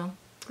kind of, you know,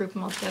 group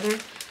them all together.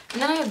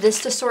 And then I have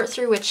this to sort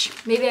through, which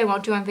maybe I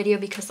won't do on video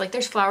because, like,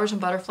 there's flowers and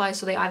butterflies,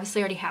 so they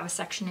obviously already have a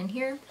section in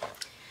here.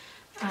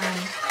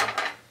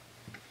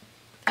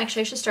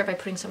 Actually, I should start by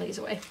putting some of these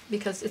away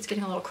because it's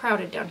getting a little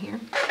crowded down here.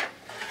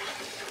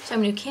 So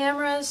I'm going to do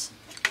cameras,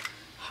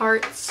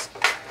 hearts,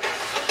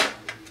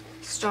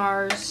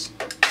 stars,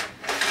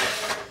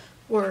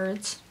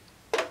 words,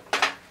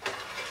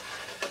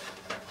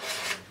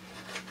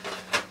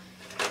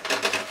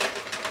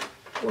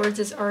 words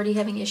is already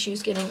having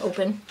issues getting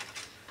open.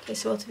 Okay,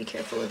 so we'll have to be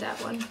careful with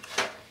that one.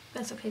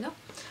 That's okay though.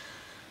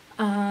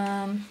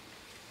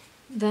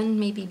 Then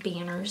maybe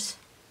banners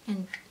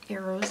and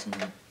arrows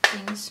and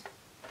things.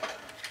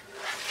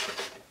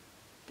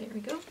 There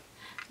we go.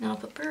 Now I'll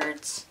put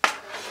birds.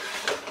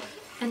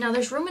 And now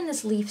there's room in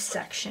this leaf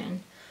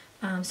section.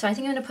 So I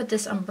think I'm going to put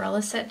this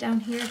umbrella set down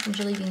here from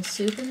Jelly Bean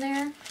Soup in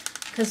there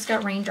because it's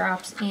got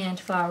raindrops and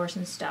flowers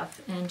and stuff.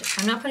 And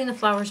I'm not putting the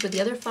flowers with the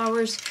other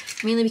flowers,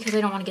 mainly because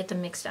I don't want to get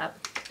them mixed up.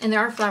 And there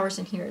are flowers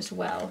in here as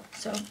well,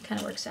 so it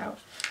kind of works out.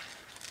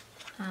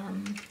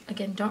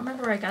 Again, don't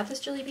remember where I got this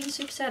Jelly Bean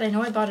Soup set. I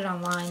know I bought it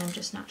online, I'm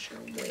just not sure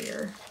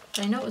where.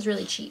 But I know it was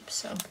really cheap,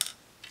 so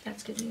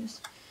that's good news.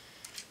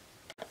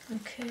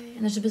 Okay,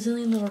 and there's a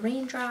bazillion little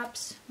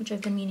raindrops, which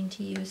I've been meaning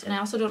to use. And I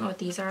also don't know what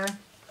these are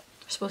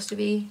supposed to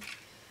be.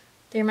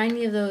 They remind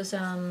me of those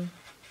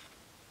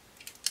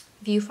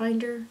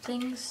viewfinder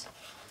things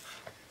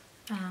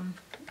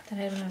that I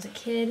had when I was a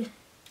kid,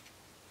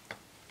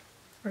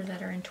 or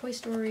that are in Toy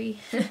Story.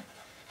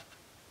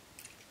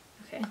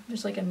 Okay,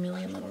 there's like a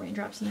million little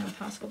raindrops and they're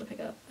impossible to pick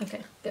up.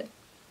 Okay, good.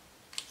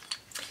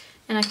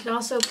 And I could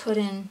also put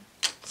in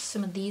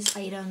some of these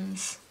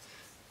items.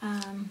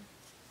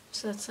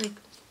 So that's like,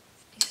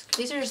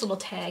 these are just little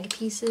tag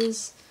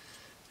pieces.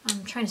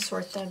 I'm trying to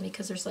sort them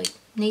because there's like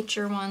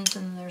nature ones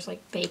and there's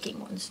like baking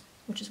ones,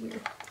 which is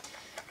weird.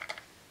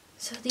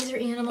 So these are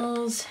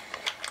animals,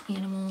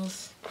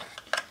 animals,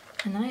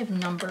 and then I have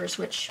numbers,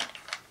 which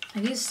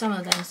I've used some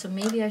of them, so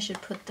maybe I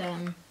should put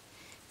them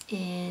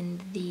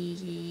in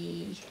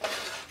the,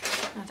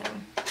 not that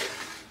one,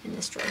 in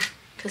this drawer,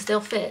 because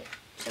they'll fit.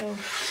 So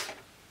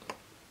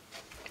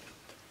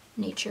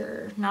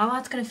nature, not a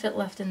lot's going to fit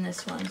left in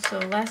this one. So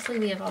lastly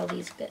we have all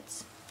these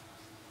bits.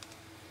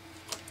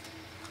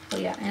 Oh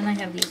yeah, and I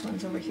have these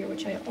ones over here,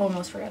 which I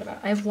almost forgot about.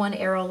 I have one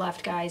arrow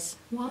left, guys.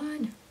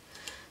 One.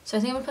 So I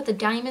think I'm going to put the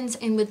diamonds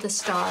in with the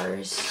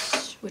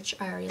stars, which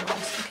I already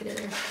lost. Okay,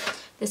 there.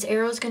 This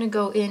arrow is going to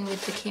go in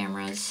with the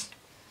cameras.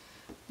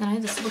 Then I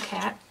have this little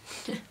cat,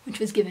 which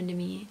was given to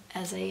me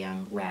as a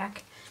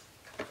rack.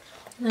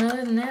 And then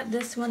other than that,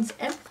 this one's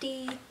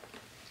empty.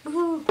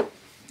 Woohoo!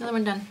 Another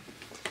one done.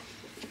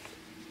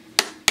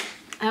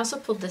 I also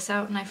pulled this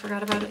out and I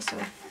forgot about it, so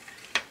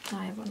now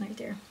I have one right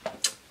there.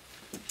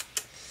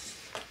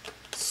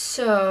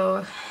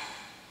 So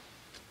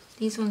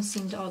these ones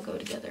seem to all go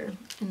together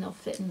and they'll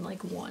fit in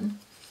like one.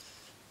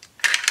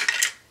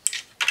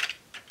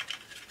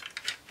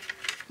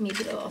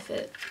 Maybe they'll all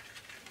fit.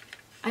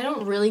 I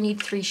don't really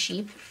need 3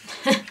 sheep.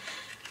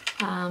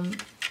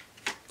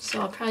 So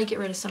I'll probably get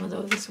rid of some of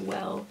those as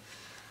well.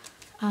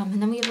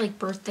 And then we have like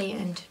birthday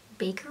and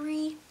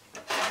bakery.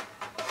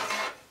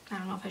 I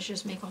don't know if I should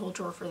just make a whole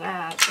drawer for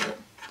that, but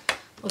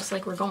looks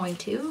like we're going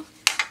to.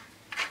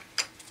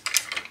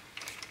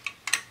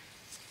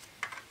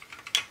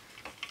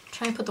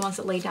 Try and put the ones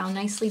that lay down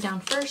nicely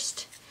down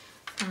first,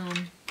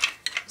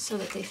 so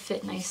that they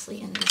fit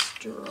nicely in this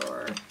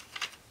drawer.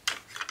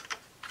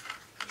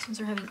 These ones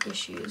are having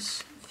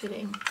issues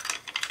fitting,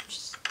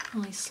 which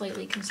only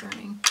slightly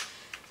concerning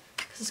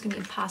because it's going to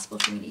be impossible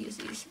for me to use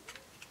these.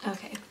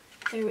 Okay,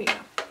 there we go.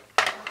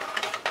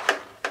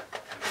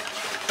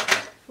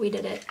 We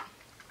did it.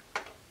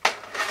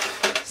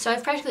 So I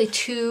have practically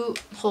 2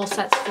 whole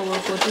sets full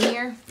of wood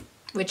veneer,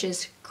 which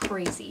is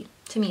crazy,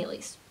 to me at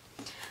least.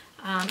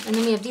 And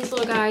then we have these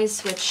little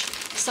guys, which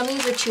some of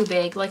these are too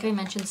big. Like I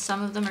mentioned,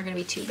 some of them are going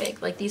to be too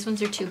big. Like these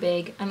ones are too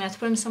big. I'm going to have to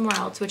put them somewhere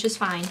else, which is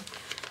fine.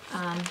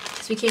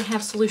 Because we can't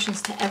have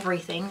solutions to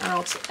everything, or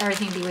else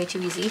everything would be way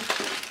too easy.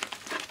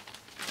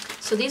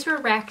 So these were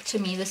racked to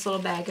me, this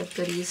little bag of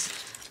goodies,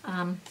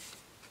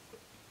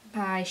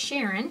 by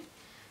Sharon.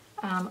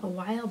 A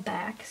while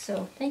back,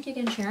 so thank you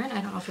again, Sharon. I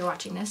don't know if you're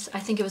watching this. I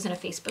think it was in a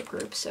Facebook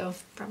group, so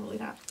probably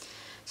not.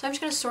 So I'm just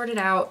going to sort it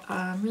out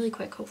really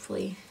quick,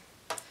 hopefully.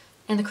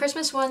 And the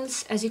Christmas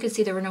ones, as you can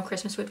see, there were no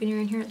Christmas wood veneer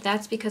in here.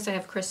 That's because I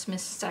have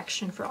Christmas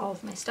section for all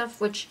of my stuff,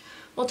 which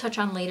we'll touch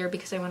on later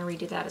because I want to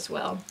redo that as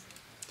well.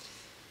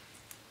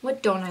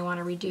 What don't I want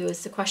to redo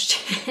is the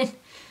question.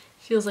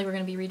 Feels like we're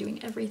going to be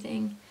redoing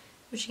everything,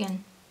 which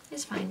again,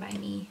 is fine by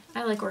me.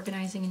 I like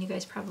organizing and you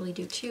guys probably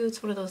do too.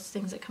 It's one of those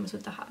things that comes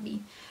with the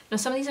hobby. Now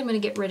some of these I'm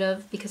going to get rid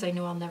of because I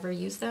know I'll never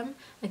use them.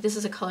 Like this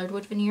is a colored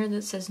wood veneer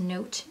that says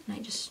note and I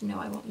just know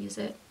I won't use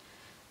it.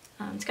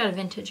 It's got a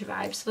vintage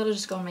vibe, so that'll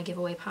just go in my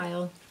giveaway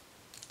pile.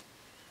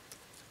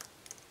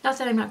 Not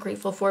that I'm not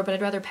grateful for, but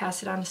I'd rather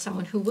pass it on to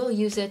someone who will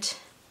use it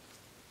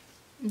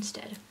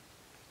instead.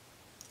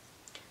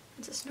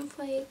 That's a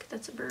snowflake,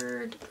 that's a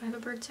bird. Do I have a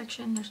bird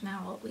section? There's an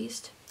owl at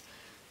least.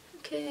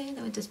 Okay,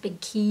 then with this big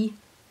key.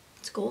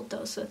 It's gold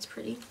though, so that's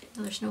pretty.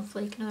 Another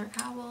snowflake, another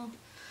owl,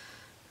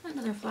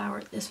 another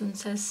flower. This one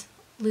says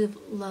live,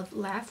 love,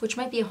 laugh, which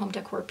might be a home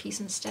decor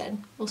piece instead.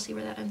 We'll see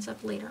where that ends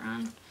up later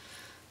on.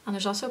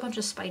 There's also a bunch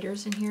of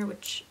spiders in here,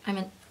 which I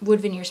meant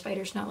wood veneer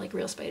spiders, not like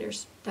real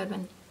spiders.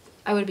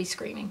 I would be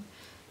screaming.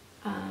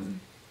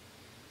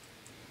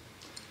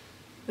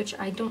 Which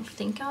I don't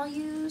think I'll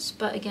use,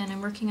 but again,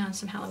 I'm working on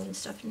some Halloween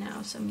stuff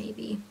now, so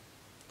maybe.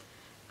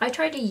 I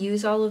tried to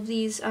use all of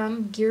these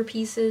gear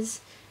pieces.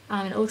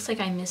 And it looks like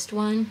I missed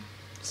one,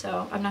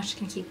 so I'm not just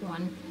going to keep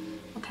one.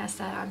 I'll pass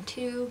that on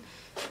too.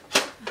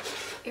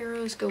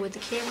 Arrows go with the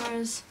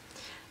cameras.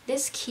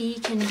 This key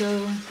can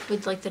go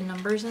with like the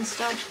numbers and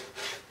stuff.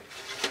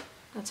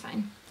 That's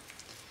fine.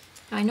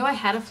 Now I know I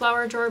had a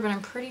flower drawer, but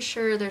I'm pretty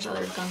sure there's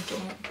other gunk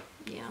in it.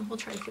 Yeah, we'll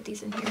try to put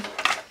these in here.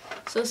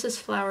 So this is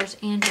flowers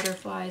and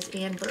butterflies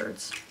and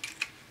birds,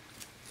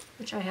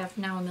 which I have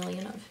now a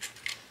million of.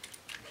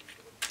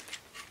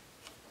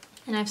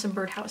 And I have some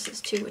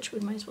birdhouses too, which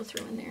we might as well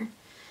throw in there.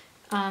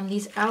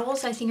 These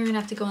owls I think are going to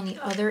have to go in the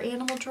other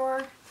animal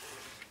drawer.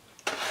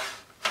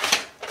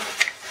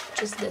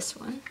 Which is this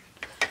one.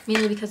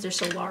 Mainly because they're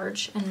so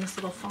large, and this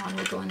little fawn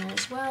will go in there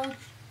as well.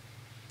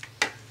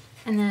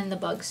 And then the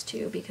bugs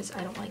too, because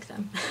I don't like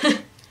them.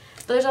 But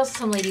there's also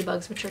some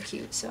ladybugs which are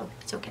cute, so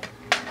it's okay.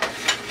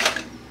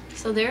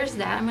 So there's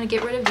that. I'm going to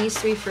get rid of these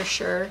 3 for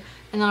sure,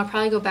 and then I'll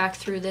probably go back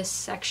through this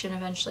section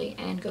eventually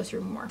and go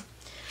through more.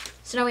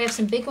 So now we have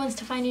some big ones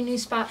to find a new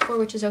spot for,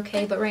 which is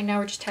okay, but right now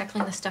we're just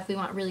tackling the stuff we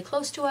want really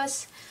close to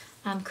us.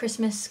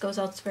 Christmas goes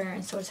elsewhere,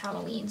 and so does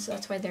Halloween, so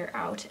that's why they're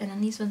out. And then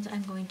these ones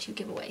I'm going to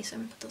give away, so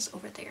I'm going to put those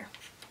over there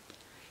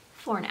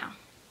for now.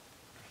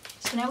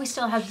 So now we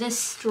still have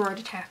this drawer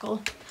to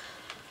tackle.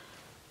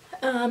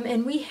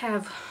 And we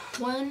have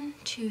 1,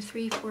 2,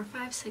 3, 4,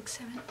 5, 6,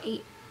 7,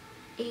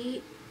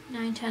 8,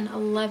 9, 10,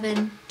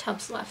 11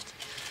 tubs left.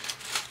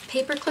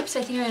 Paper clips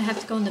I think are going to have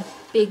to go in the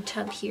big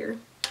tub here.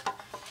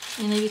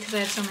 Mainly because I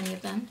have so many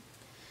of them.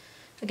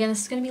 Again,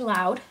 this is going to be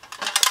loud.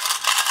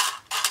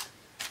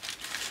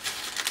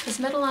 This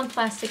metal on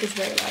plastic is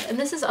very loud. And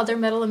this is other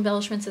metal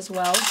embellishments as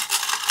well.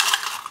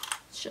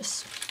 It's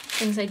just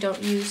things I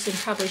don't use and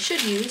probably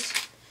should use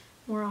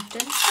more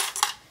often.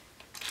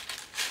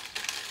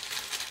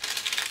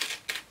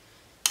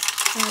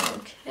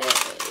 Okay.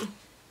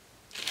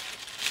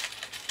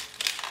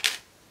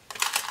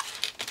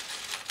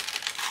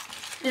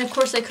 And of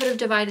course I could have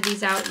divided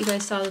these out. You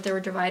guys saw that there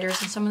were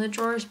dividers in some of the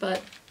drawers,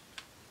 but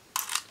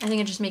I think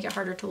it'd just make it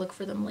harder to look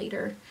for them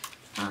later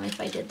if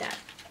I did that.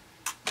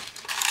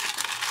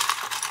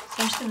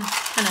 So I'm just going to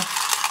kind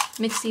of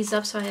mix these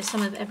up so I have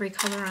some of every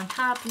color on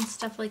top and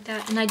stuff like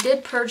that. And I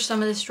did purge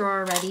some of this drawer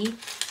already,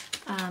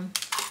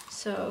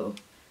 so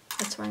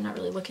that's why I'm not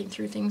really looking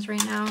through things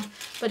right now.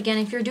 But again,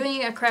 if you're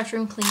doing a craft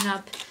room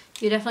cleanup,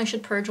 you definitely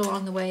should purge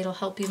along the way. It'll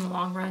help you in the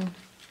long run.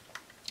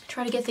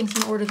 Try to get things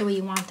in order the way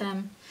you want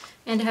them,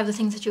 and to have the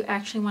things that you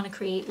actually want to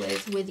create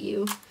with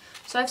you.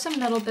 So I have some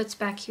metal bits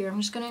back here. I'm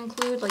just going to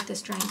include like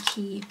this giant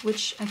key,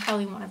 which I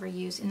probably won't ever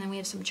use. And then we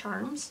have some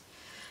charms.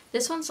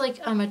 This one's like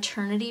a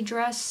maternity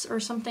dress or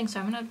something, so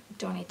I'm going to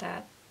donate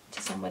that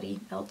to somebody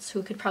else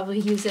who could probably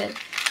use it.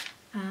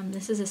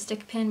 This is a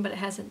stick pin, but it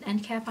has an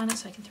end cap on it,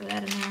 so I can throw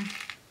that in there.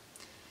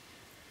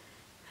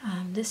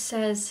 This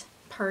says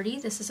party.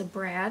 This is a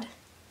Brad,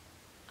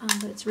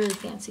 but it's really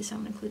fancy, so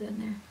I'm going to include it in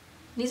there.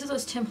 These are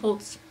those Tim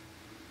Holtz.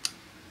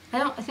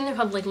 I think they're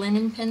called like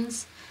linen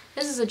pins.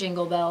 This is a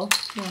jingle bell.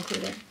 We'll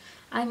include it.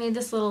 I made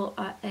this little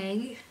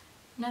egg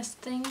nest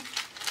thing.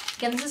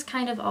 Again, this is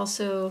kind of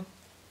also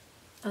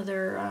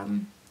other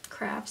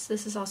crafts.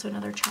 This is also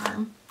another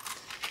charm,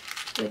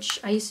 which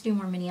I used to do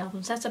more mini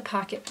albums. That's a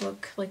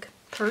pocketbook, like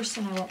purse,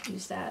 and I won't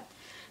use that.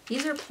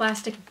 These are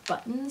plastic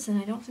buttons,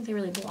 and I don't think they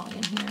really belong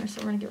in here,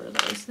 so we're gonna get rid of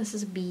those. This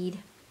is a bead.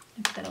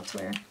 I put that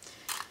elsewhere.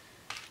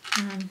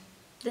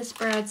 This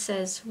Brad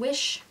says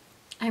wish.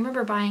 I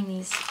remember buying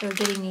these, or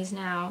getting these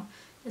now.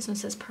 This one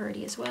says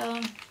party as well.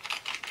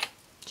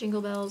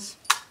 Jingle bells.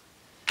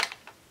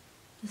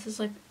 This is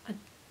like a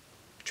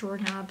drawer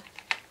knob.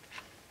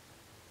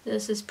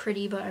 This is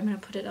pretty, but I'm going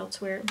to put it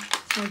elsewhere.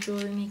 It's more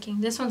jewelry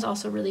making. This one's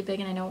also really big,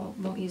 and I know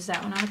I won't use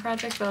that one on a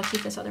project, but I'll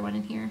keep this other one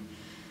in here.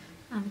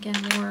 Again,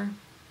 more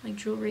like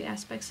jewelry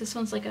aspects. This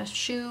one's like a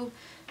shoe.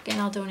 Again,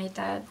 I'll donate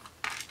that.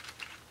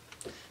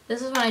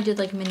 This is when I did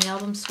like mini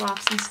album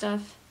swaps and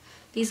stuff.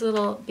 These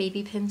little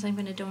baby pins I'm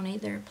going to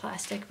donate. They're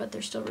plastic, but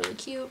they're still really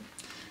cute.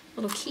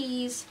 Little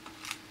keys.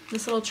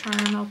 This little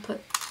charm I'll put,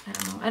 I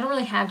don't know. I don't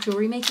really have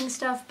jewelry making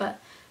stuff, but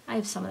I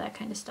have some of that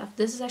kind of stuff.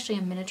 This is actually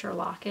a miniature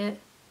locket,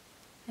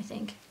 I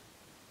think.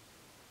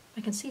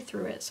 I can see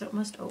through it, so it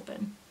must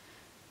open.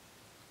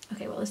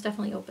 Okay, well, this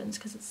definitely opens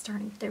because it's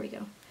starting. There we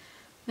go.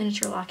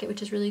 Miniature locket,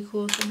 which is really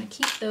cool. So I'm going to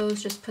keep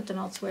those, just put them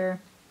elsewhere.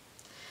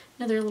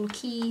 Another little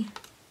key.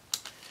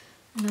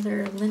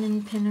 Another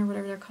linen pin or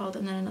whatever they're called,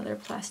 and then another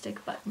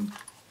plastic button.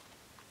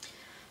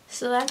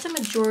 So that's a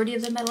majority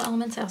of the metal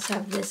elements. I also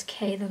have this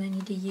K that I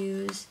need to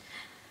use.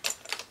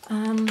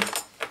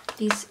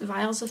 These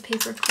vials of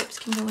paper clips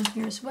can go in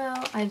here as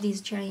well. I have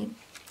these giant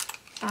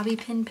bobby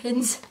pin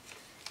pins.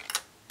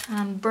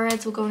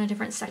 Brads will go in a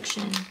different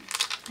section.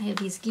 I have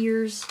these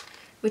gears,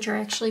 which are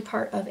actually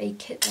part of a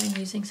kit that I'm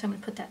using, so I'm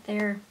going to put that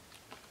there.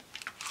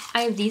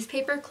 I have these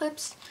paper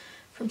clips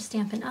from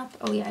Stampin' Up.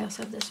 Oh yeah, I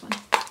also have this one.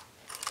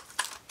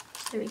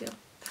 There we go.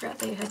 Forgot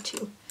that I had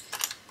two.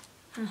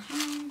 So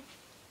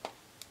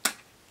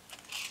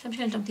I'm just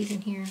going to dump these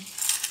in here.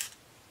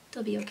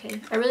 They'll be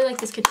okay. I really like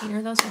this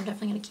container though, so I'm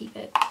definitely going to keep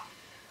it.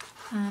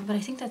 But I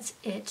think that's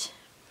it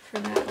for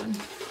that one.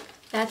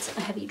 That's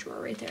a heavy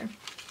drawer right there.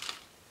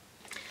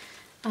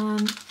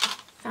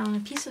 Found a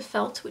piece of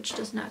felt, which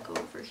does not go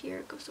over here.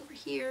 It goes over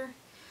here.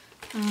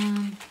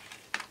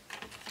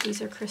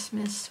 These are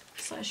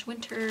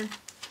Christmas/winter.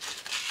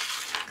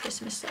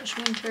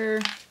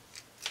 Christmas/winter.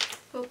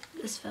 Oh,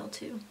 this fell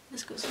too.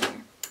 This goes in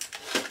here.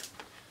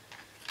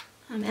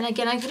 And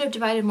again, I could have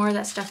divided more of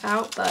that stuff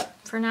out, but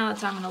for now,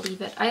 that's how I'm going to leave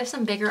it. I have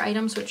some bigger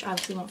items, which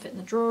obviously won't fit in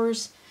the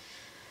drawers.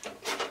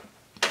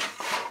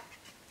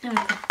 I'm going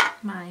to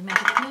put my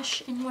magic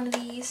mesh in one of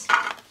these.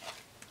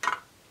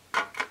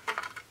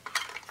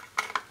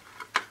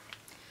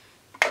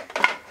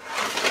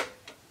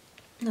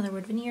 Another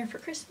wood veneer for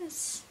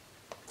Christmas.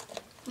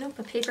 Nope,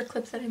 a paper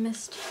clip that I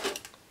missed.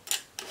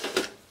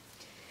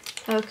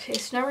 Okay,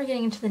 so now we're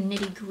getting into the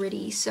nitty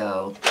gritty.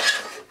 So,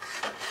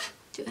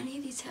 do any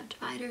of these have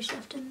dividers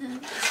left in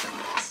them?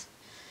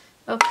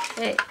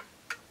 Okay,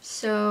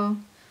 so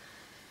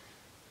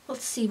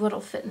let's see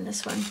what'll fit in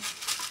this one.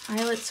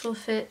 Eyelets will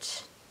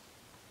fit.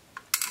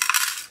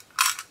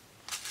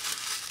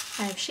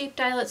 I have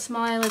shaped eyelets,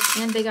 small eyelets,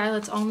 and big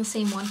eyelets all in the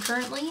same one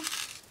currently,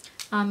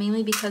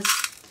 mainly because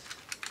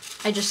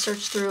I just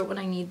search through it when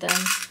I need them.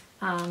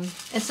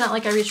 It's not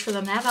like I reach for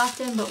them that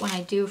often, but when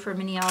I do for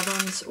mini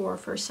albums or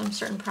for some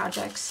certain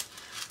projects,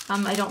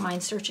 I don't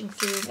mind searching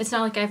through. It's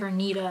not like I ever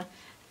need a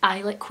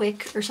eyelet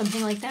quick or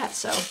something like that,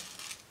 so.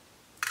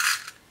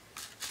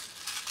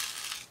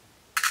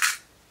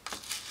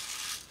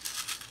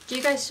 Do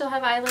you guys still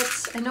have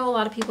eyelets? I know a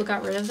lot of people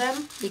got rid of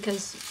them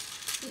because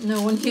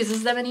no one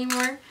uses them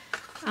anymore,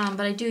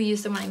 but I do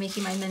use them when I'm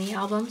making my mini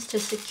albums to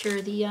secure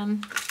the,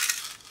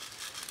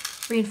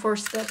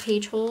 reinforce the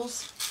page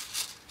holes.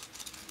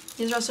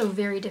 These are also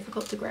very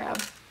difficult to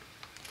grab.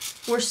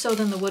 Worse so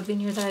than the wood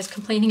veneer that I was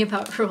complaining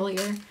about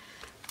earlier.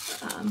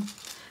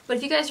 But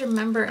if you guys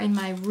remember in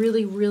my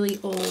really, really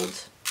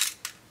old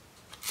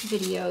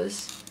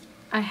videos,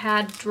 I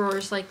had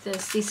drawers like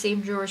this. These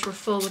same drawers were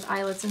full with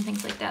eyelets and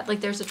things like that.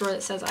 Like there's a drawer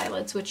that says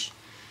eyelets, which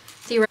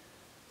theoretically.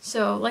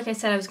 So like I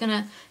said, I was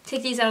gonna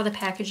take these out of the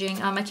packaging.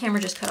 My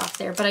camera just cut off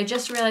there, but I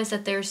just realized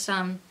that there's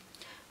some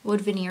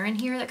wood veneer in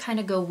here that kind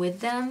of go with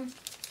them.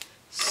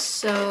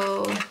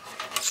 So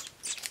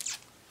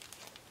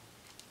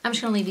I'm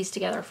just going to leave these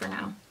together for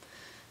now.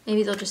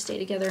 Maybe they'll just stay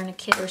together in a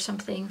kit or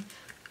something.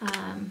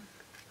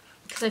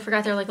 Because I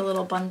forgot they're like a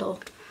little bundle,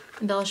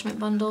 embellishment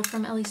bundle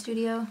from Ellie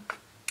Studio.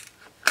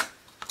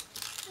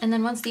 And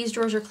then once these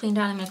drawers are cleaned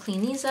out, I'm going to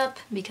clean these up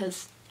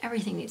because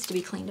everything needs to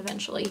be cleaned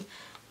eventually,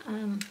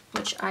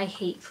 which I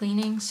hate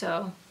cleaning,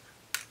 so.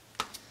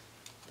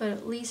 But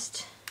at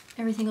least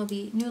everything will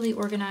be newly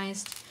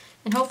organized.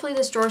 And hopefully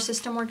this drawer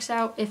system works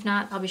out. If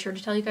not, I'll be sure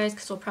to tell you guys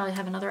because we'll probably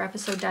have another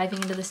episode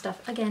diving into this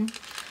stuff again.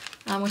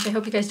 Which I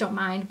hope you guys don't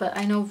mind, but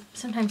I know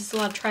sometimes it's a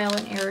lot of trial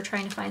and error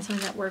trying to find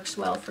something that works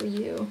well for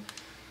you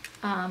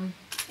and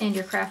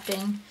your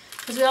crafting,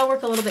 because we all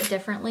work a little bit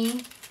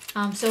differently.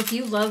 So if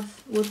you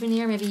love wood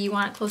veneer, maybe you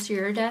want it close to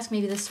your desk,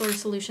 maybe this sort of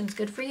solution is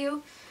good for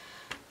you.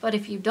 But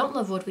if you don't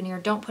love wood veneer,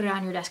 don't put it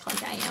on your desk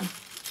like I am.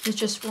 it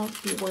just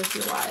won't be worth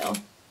your while.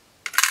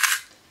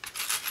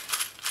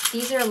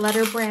 These are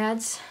letter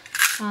brads.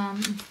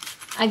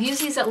 I've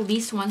used these at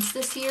least once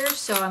this year,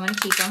 so I'm going to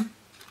keep them.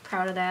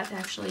 Proud of that,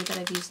 actually, that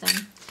I've used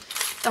them.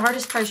 The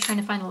hardest part is trying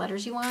to find the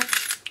letters you want,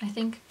 I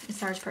think. It's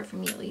the hardest part for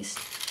me, at least.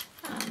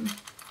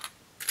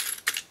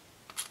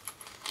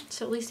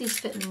 So at least these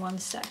fit in one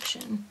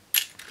section.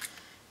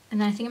 And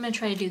then I think I'm going to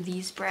try to do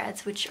these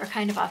brads, which are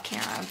kind of off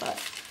camera,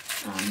 but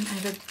I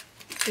have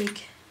a big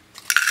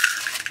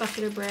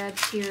bucket of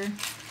brads here.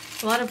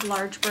 A lot of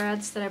large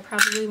brads that I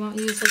probably won't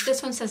use. Like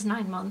this one says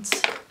 9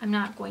 months. I'm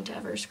not going to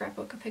ever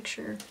scrapbook a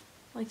picture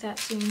like that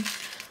soon.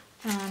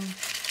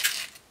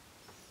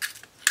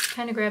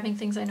 Kind of grabbing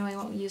things I know I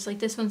won't use. Like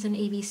this one's an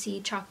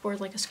ABC chalkboard,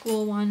 like a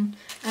school one.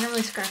 I don't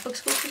really scrapbook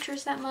school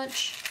pictures that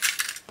much.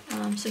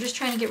 So just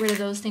trying to get rid of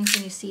those things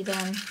when you see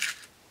them.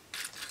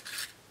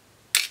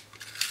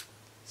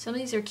 Some of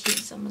these are cute,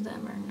 some of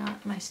them are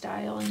not my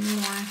style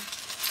anymore.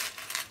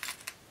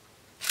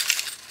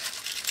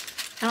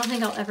 I don't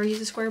think I'll ever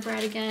use a square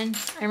brad again.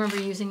 I remember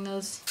using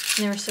those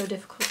and they were so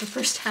difficult the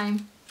first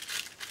time.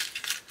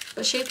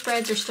 But shaped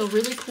brads are still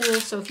really cool,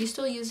 so if you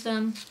still use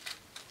them,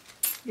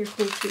 you're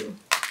cool too.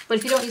 But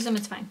if you don't use them,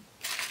 it's fine.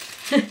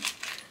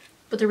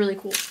 But they're really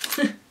cool.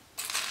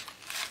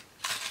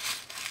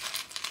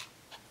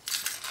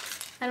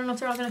 I don't know if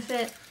they're all going to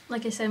fit.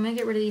 Like I said, I'm going to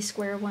get rid of these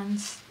square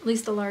ones, at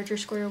least the larger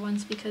square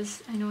ones,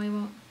 because I know I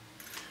won't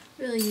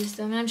really use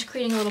them. And I'm just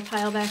creating a little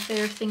pile back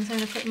there of things I'm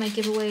going to put in my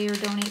giveaway or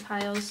donate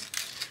piles.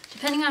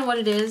 Depending on what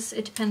it is,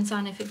 it depends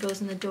on if it goes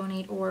in the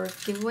donate or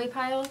giveaway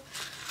pile.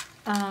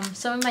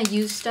 Some of my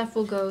used stuff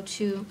will go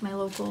to my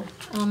local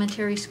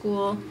elementary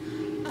school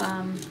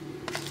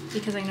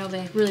because I know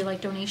they really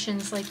like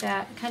donations like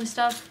that kind of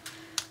stuff.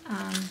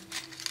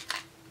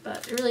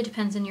 But it really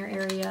depends in your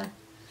area.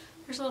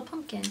 There's a little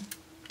pumpkin.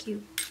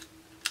 Cute.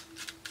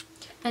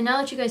 And now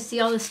that you guys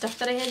see all this stuff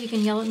that I have, you can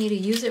yell at me to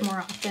use it more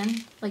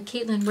often. Like,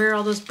 Caitlin, where are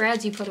all those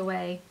brads you put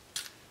away?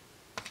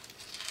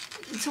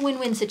 It's a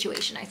win-win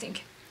situation, I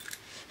think.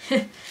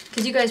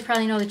 Because you guys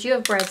probably know that you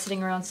have brads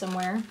sitting around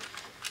somewhere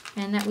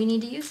and that we need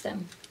to use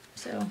them.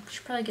 So we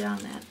should probably get on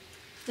that.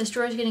 This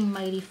drawer is getting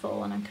mighty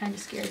full and I'm kind of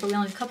scared, but we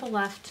only have a couple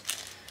left.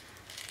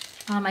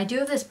 I do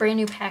have this brand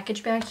new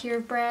package back here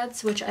of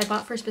brads, which I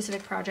bought for a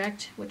specific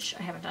project, which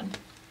I haven't done.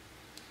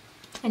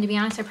 And to be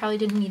honest, I probably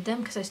didn't need them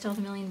because I still have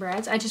a million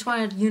brads. I just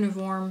wanted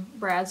uniform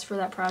brads for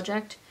that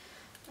project.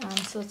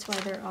 So that's why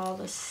they're all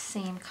the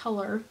same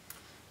color.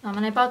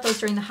 And I bought those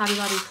during the Hobby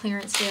Lobby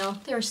clearance sale.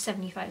 They were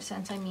 75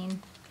 cents. I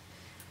mean,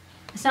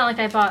 it's not like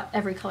I bought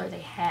every color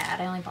they had.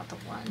 I only bought the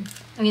one.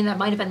 I mean, that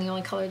might have been the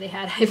only color they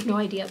had. I have no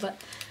idea.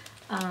 But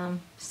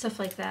stuff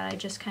like that I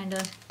just kind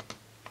of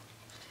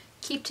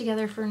keep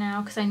together for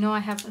now because I know I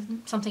have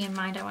something in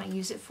mind I want to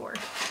use it for.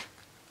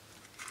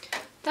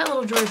 That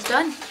little drawer's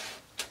done.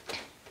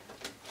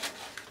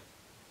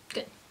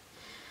 Good.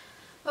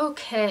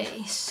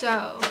 Okay,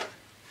 so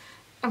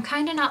I'm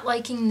kind of not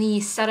liking the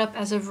setup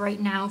as of right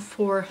now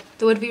for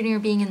the wood veneer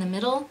being in the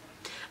middle.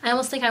 I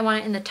almost think I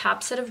want it in the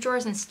top set of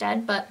drawers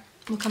instead, but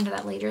we'll come to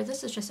that later.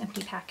 This is just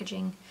empty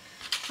packaging.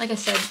 Like I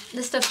said,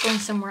 this stuff's going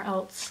somewhere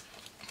else.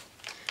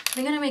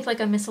 I'm going to make like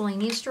a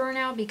miscellaneous drawer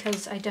now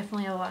because I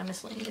definitely have a lot of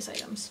miscellaneous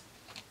items.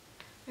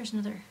 There's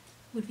another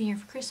wood veneer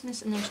for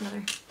Christmas, and there's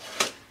another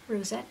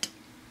rosette.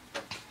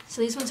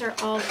 So these ones are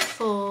all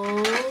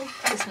full.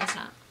 This one's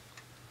not.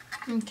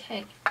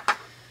 Okay.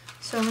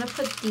 So I'm going to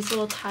put these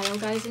little tile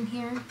guys in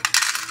here.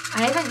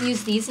 I haven't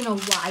used these in a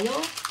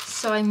while,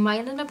 so I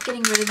might end up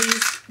getting rid of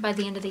these by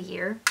the end of the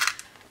year.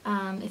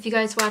 If you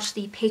guys watch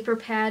the paper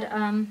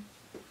pad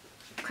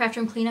craft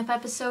room cleanup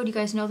episode, you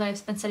guys know that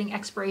I've been setting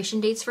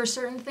expiration dates for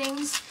certain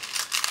things.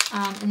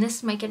 And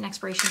this might get an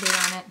expiration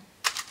date on it.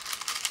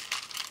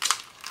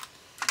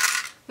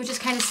 Which is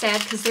kind of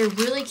sad because they're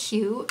really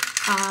cute.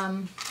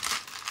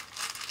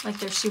 Like,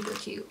 they're super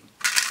cute.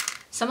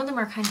 Some of them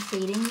are kind of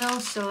fading though,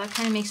 so that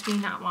kind of makes me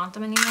not want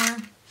them anymore.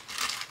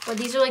 But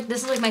these are like,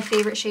 this is like my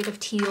favorite shade of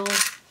teal.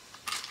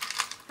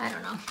 I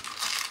don't know.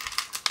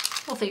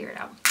 We'll figure it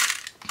out.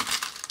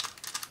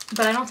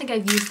 But I don't think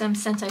I've used them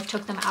since I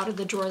took them out of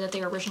the drawer that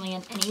they were originally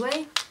in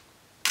anyway.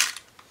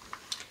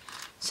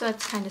 So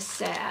that's kind of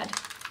sad.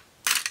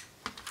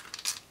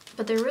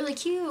 But they're really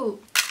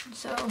cute.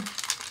 So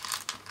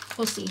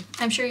we'll see.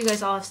 I'm sure you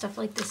guys all have stuff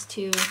like this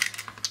too.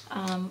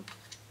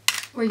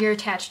 Where you're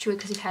attached to it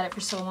because you've had it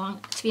for so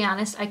long. To be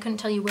honest, I couldn't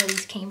tell you where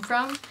these came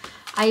from.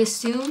 I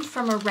assumed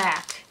from a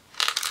rack.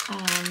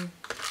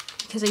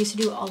 Because I used to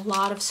do a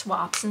lot of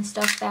swaps and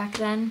stuff back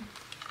then.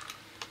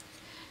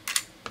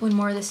 When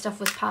more of this stuff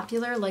was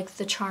popular, like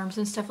the charms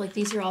and stuff, like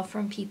these are all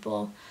from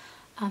people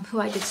who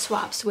I did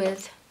swaps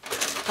with.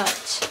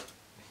 But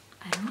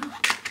I don't know.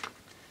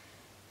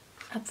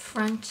 Up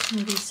front,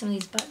 maybe some of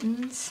these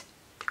buttons.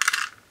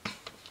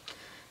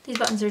 These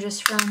buttons are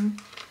just from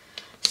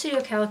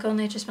Studio Calico and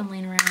they've just been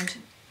laying around.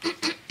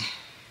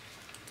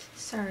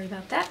 Sorry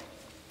about that.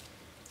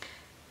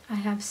 I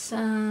have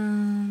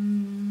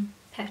some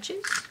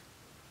patches.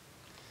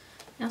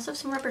 I also have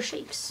some rubber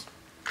shapes.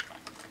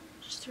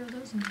 Just throw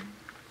those in there.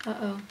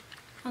 Uh-oh.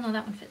 Oh no,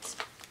 that one fits.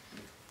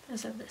 It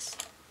does have this.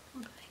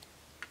 Okay.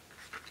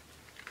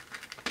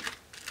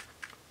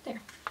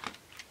 There.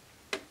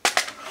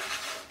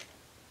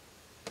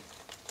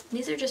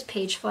 These are just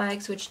page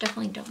flags, which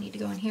definitely don't need to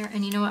go in here.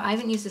 And you know what? I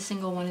haven't used a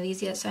single one of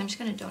these yet, so I'm just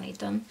going to donate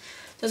them.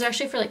 Those are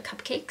actually for like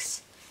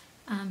cupcakes.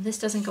 This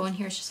doesn't go in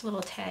here. It's just a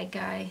little tag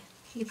guy.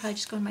 You could probably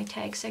just go in my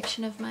tag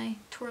section of my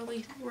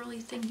twirly whirly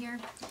thing here.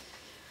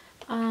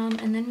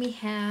 And then we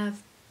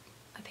have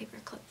a paper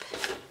clip.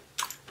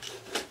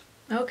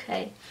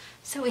 Okay,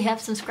 so we have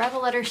some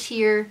Scrabble letters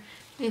here.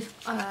 We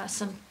have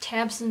some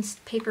tabs and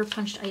paper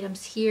punched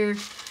items here,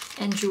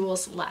 and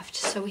jewels left.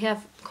 So we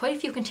have quite a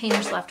few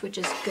containers left, which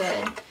is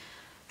good.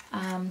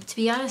 To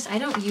be honest, I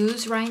don't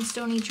use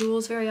rhinestoney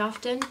jewels very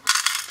often.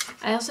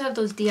 I also have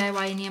those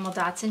DIY enamel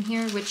dots in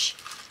here, which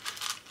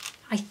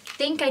I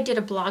think I did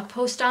a blog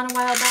post on a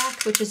while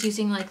back, which is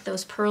using like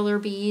those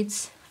perler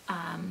beads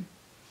and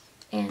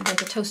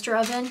like a toaster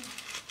oven.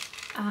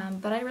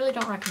 But I really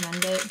don't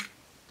recommend it.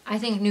 I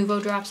think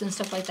Nuvo drops and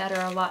stuff like that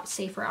are a lot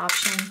safer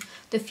option.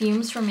 The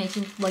fumes from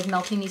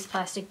melting these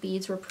plastic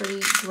beads were pretty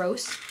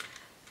gross.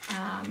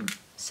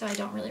 So I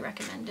don't really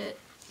recommend it.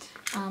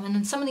 And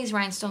then some of these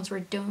rhinestones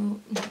were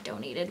not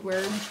donated,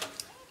 were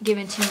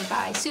given to me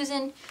by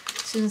Susan.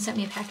 Susan sent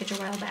me a package a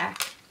while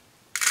back.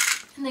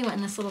 And they went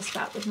in this little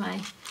spot with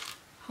my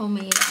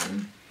homemade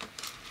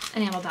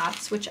enamel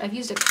dots, which I've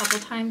used a couple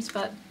times,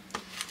 but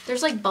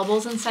there's like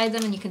bubbles inside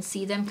them and you can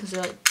see them because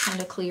they're like kind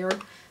of clear,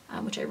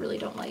 which I really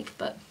don't like,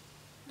 but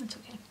that's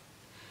okay.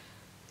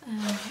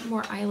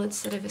 More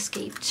eyelets that have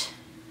escaped.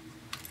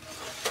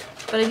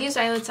 But I've used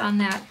eyelets on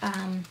that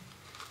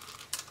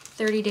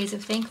 30 Days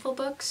of Thankful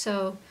book,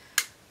 so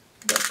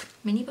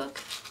mini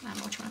book, I don't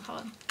know what you want to call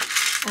it.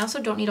 I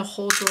also don't need a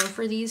whole drawer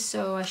for these,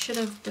 so I should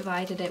have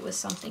divided it with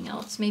something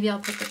else. Maybe I'll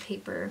put the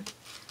paper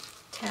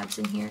tabs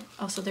in here.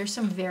 Also, there's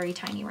some very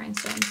tiny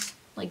rhinestones,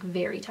 like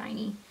very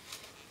tiny.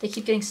 They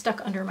keep getting stuck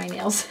under my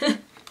nails,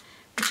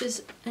 which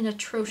is an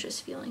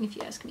atrocious feeling if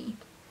you ask me.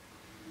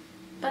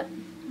 But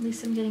at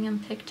least I'm getting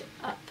them picked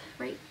up,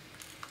 right?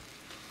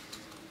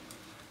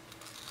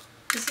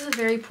 This is a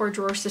very poor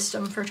drawer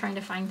system for trying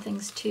to find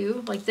things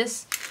too. Like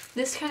this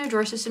kind of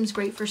drawer system is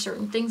great for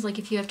certain things, like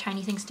if you have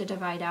tiny things to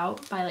divide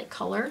out by like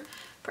color,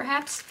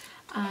 perhaps.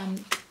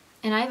 And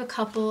I have a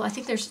couple, I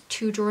think there's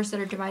 2 drawers that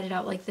are divided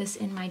out like this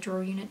in my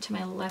drawer unit to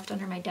my left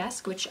under my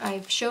desk, which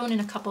I've shown in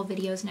a couple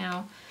videos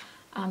now.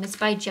 It's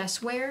by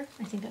Jessware,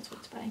 I think that's what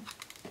it's by.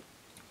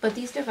 But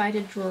these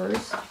divided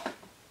drawers,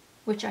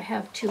 which I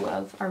have 2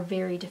 of, are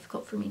very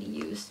difficult for me to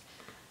use.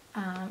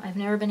 I've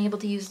never been able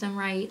to use them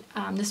right.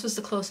 This was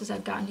the closest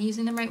I've gotten to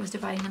using them right, was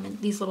dividing them in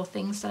these little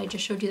things that I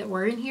just showed you that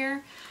were in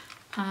here.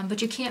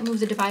 But you can't move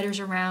the dividers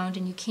around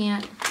and you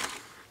can't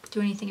do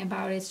anything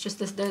about it. It's just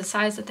the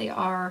size that they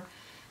are,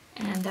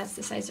 and that's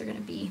the size they're going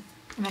to be.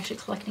 I'm actually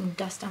collecting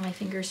dust on my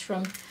fingers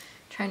from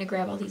trying to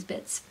grab all these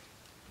bits.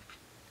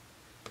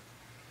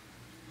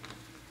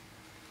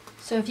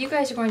 So if you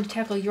guys are going to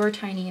tackle your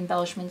tiny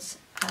embellishments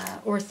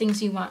or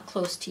things you want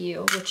close to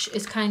you, which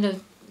is kind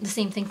of the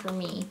same thing for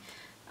me,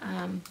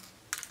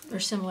 or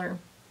similar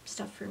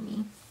stuff for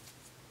me,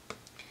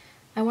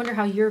 I wonder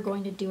how you're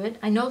going to do it.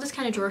 I know this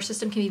kind of drawer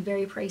system can be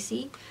very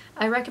pricey.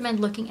 I recommend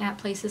looking at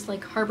places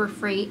like Harbor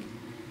Freight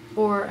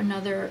or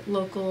another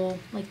local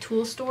like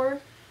tool store.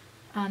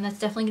 That's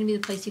definitely going to be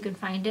the place you can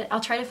find it.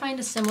 I'll try to find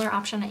a similar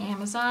option on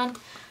Amazon.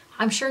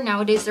 I'm sure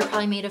nowadays they're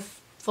probably made of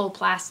full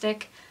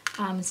plastic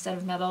instead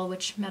of metal,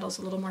 which metal's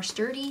a little more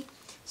sturdy.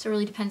 So it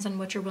really depends on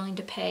what you're willing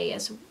to pay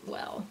as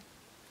well.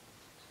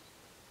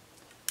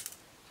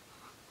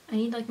 I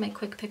need like my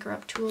quick picker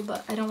up tool,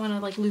 but I don't want to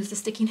like lose the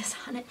stickiness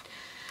on it.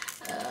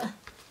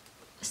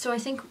 So I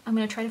think I'm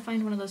going to try to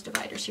find one of those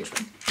dividers. Here's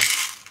one.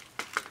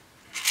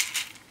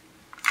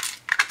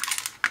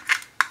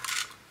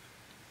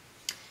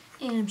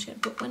 And I'm just going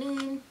to put one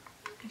in.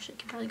 Actually,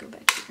 I can probably go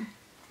back here.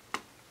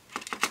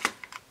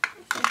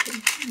 If I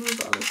can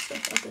move all this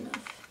stuff up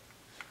enough.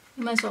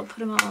 I might as well put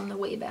them all on the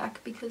way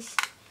back, because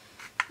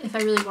if I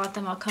really want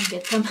them, I'll come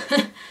get them.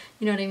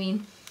 You know what I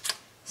mean?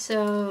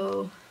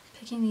 So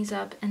picking these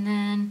up, and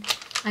then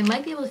I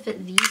might be able to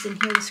fit these in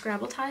here, the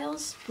Scrabble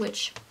tiles,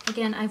 which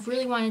again I've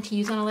really wanted to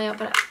use on a layout,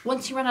 but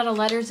once you run out of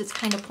letters it's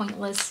kind of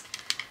pointless.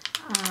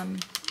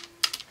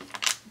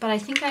 But I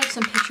think I have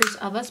some pictures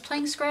of us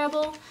playing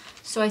Scrabble,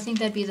 so I think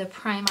that'd be the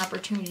prime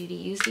opportunity to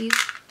use these,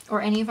 or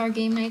any of our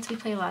game nights. We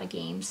play a lot of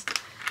games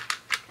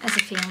as a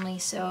family,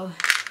 so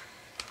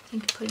I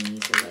think putting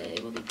these away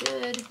will be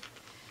good.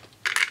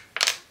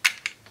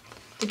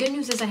 The good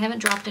news is I haven't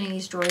dropped any of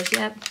these drawers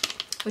yet,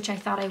 which I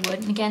thought I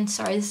would. And again,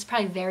 sorry, this is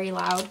probably very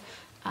loud,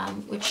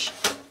 which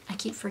I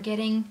keep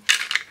forgetting.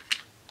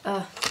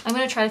 I'm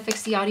going to try to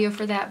fix the audio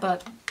for that,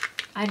 but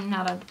I'm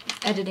not an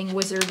editing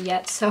wizard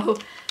yet, so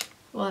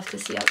we'll have to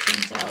see how it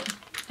turns out.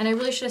 And I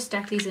really should have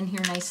stacked these in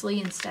here nicely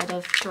instead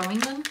of throwing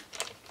them.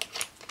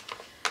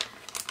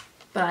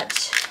 But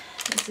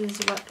this is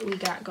what we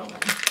got going.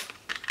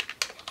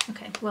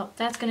 Okay, well,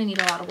 that's going to need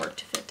a lot of work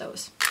to fit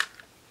those.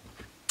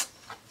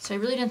 So I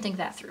really didn't think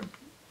that through.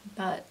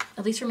 but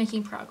at least we're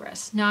making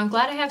progress. Now I'm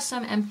glad I have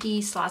some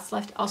empty slots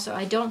left. Also,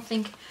 I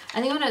think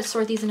I'm gonna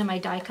sort these into my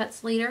die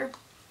cuts later,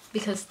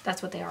 because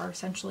that's what they are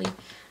essentially.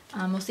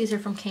 Most of these are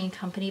from K &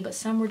 Company, but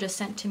some were just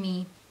sent to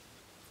me.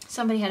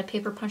 Somebody had a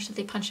paper punch that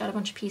they punched out a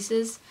bunch of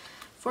pieces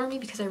for me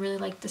because I really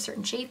liked the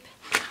certain shape,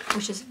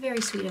 which is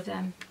very sweet of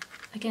them.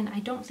 Again, I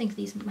don't think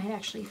these might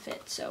actually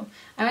fit, so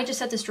I might just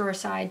set this drawer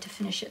aside to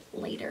finish it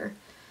later.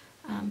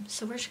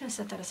 So we're just gonna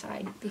set that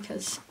aside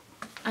because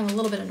I'm a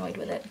little bit annoyed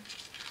with it.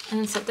 And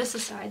then set this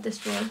aside, this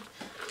drawer, and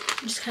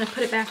just kind of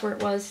put it back where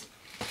it was.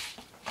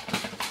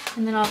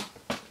 And then I'll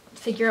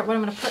figure out what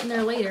I'm gonna put in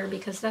there later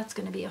because that's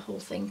gonna be a whole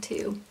thing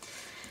too.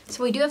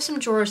 So we do have some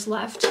drawers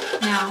left.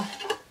 Now,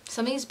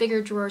 some of these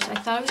bigger drawers I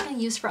thought I was gonna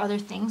use for other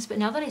things, but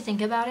now that I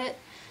think about it,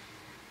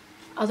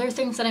 other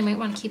things that I might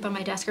want to keep on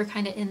my desk are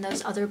kind of in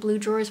those other blue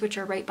drawers, which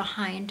are right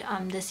behind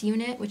this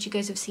unit, which you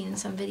guys have seen in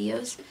some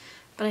videos.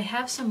 But I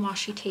have some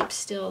washi tape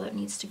still that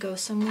needs to go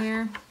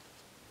somewhere,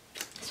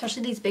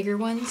 especially these bigger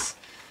ones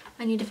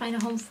I need to find a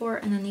home for.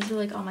 And then these are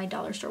like all my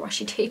dollar store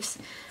washi tapes,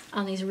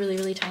 these really,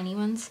 really tiny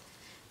ones,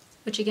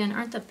 which again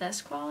aren't the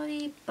best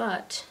quality,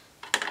 but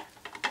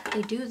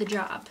they do the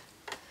job.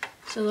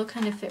 So they'll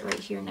kind of fit right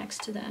here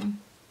next to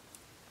them.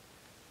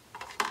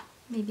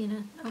 Maybe in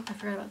a, oh, I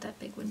forgot about that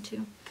big one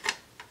too.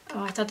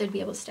 Oh, I thought they'd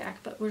be able to stack,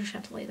 but we're just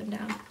gonna have to lay them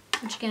down,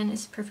 which again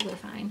is perfectly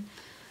fine.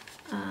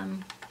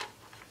 I'm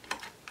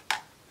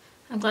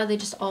glad they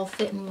just all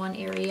fit in one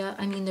area.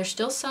 I mean, there's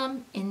still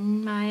some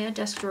in my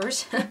desk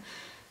drawers,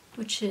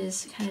 which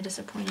is kind of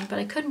disappointing, but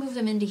I could move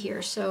them into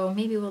here, so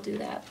maybe we'll do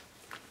that.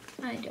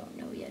 I don't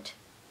know yet.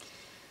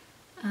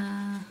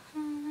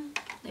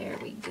 There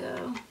we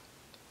go.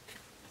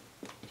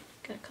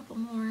 Got a couple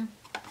more.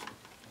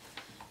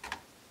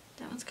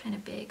 That one's kind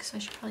of big, so I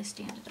should probably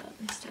stand it up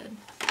instead.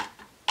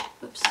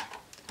 Oops.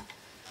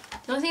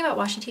 The only thing about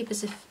washi tape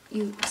is if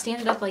you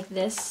stand it up like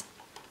this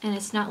and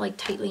it's not like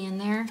tightly in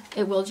there,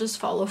 it will just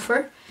fall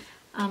over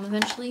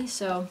eventually,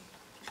 so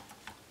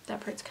that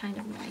part's kind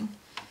of annoying.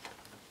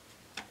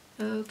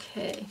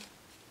 Okay,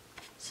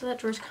 so that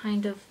drawer's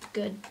kind of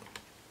good.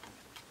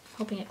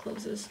 Hoping it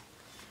closes.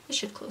 It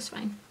should close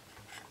fine.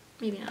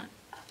 Maybe not.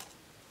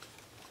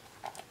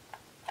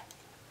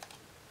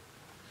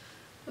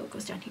 Oh, it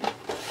goes down here.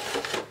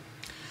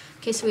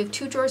 Okay, so we have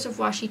 2 drawers of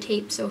washi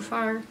tape so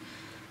far.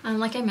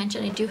 Like I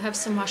mentioned, I do have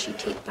some washi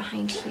tape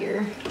behind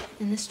here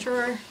in this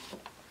drawer.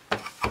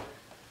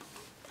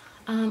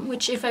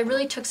 Which if I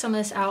really took some of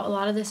this out, a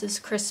lot of this is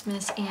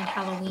Christmas and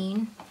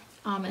Halloween.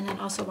 And then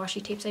also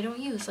washi tapes I don't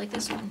use, like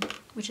this one,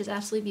 which is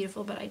absolutely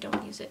beautiful, but I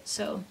don't use it.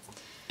 So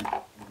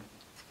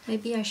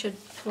maybe I should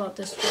pull out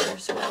this drawer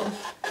as well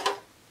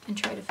and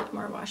try to fit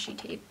more washi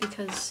tape,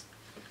 because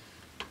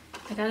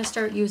I gotta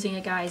start using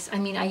it, guys. I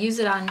mean, I use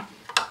it on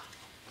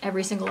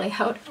every single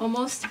layout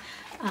almost,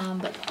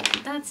 but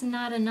that's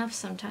not enough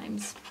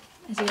sometimes,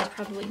 as you guys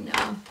probably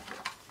know.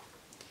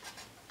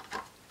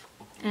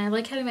 And I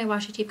like having my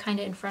washi tape kind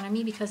of in front of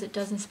me because it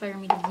does inspire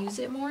me to use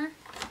it more,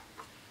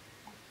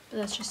 but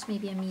that's just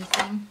maybe a me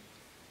thing.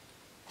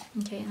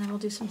 Okay, and then we'll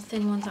do some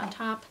thin ones on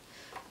top.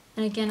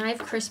 And again, I have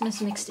Christmas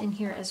mixed in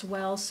here as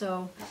well,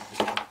 so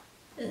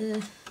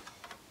it's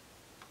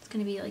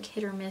gonna be like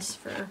hit or miss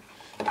for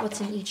what's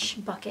in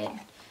each bucket.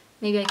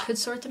 Maybe I could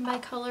sort them by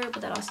color,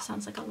 but that also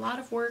sounds like a lot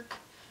of work,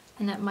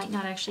 and that might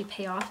not actually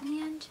pay off in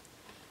the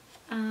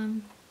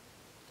end.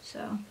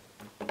 So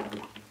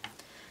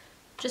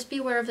just be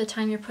aware of the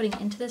time you're putting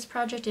into this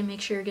project and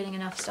make sure you're getting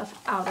enough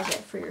stuff out of it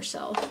for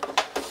yourself.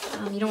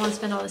 You don't want to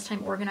spend all this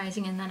time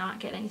organizing and then not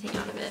get anything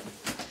out of it.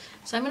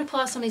 So I'm going to pull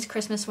out some of these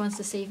Christmas ones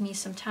to save me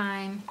some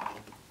time.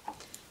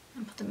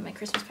 I'll put them in my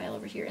Christmas pile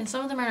over here. And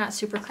some of them are not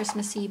super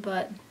Christmassy,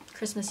 but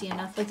Christmassy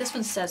enough. Like this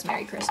one says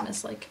Merry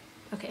Christmas. Like,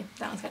 okay,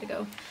 that one's got to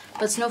go.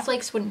 But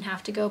snowflakes wouldn't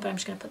have to go, but I'm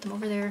just going to put them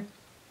over there.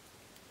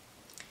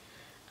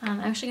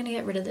 I'm actually going to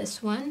get rid of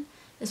this one.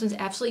 This one's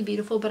absolutely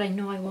beautiful, but I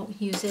know I won't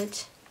use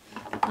it.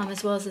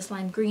 As well as this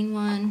lime green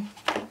one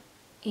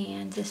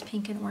and this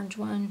pink and orange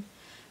one,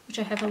 which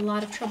I have a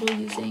lot of trouble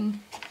using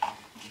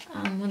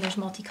when there's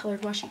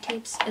multicolored washi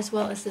tapes, as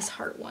well as this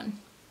heart one.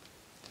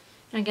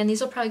 And again, these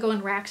will probably go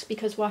in racks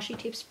because washi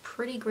tape's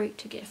pretty great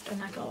to gift, I'm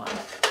not gonna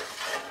lie.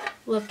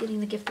 Love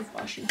getting the gift of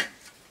washi.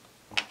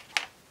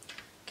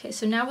 Okay,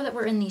 so now that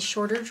we're in these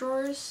shorter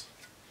drawers,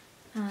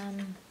 you're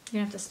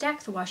gonna have to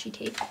stack the washi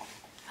tape.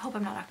 I hope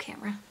I'm not off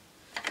camera.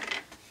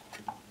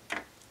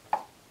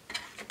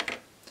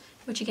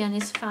 Which again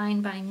is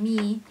fine by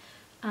me.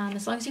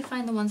 As long as you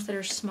find the ones that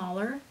are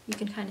smaller, you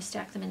can kind of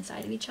stack them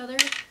inside of each other,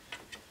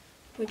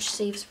 which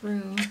saves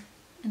room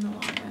in the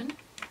long run.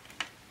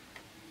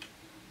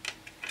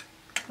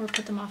 Or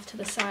put them off to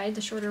the side.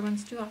 The shorter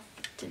ones do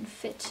often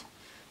fit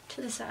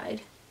to the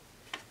side.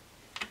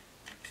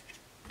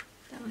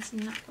 That one's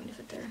not going to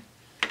fit there.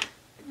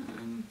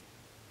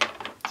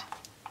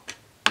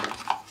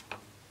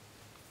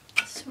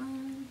 This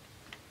one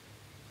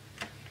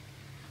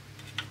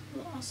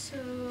will also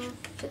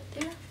fit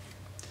there.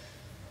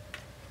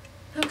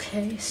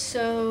 Okay,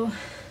 so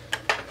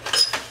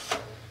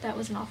that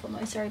was an awful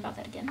noise. Sorry about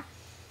that again.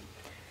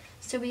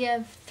 So we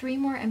have 3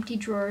 more empty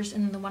drawers,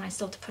 and then the one I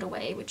still have to put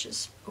away, which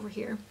is over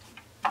here.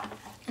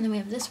 And then we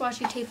have this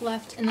washi tape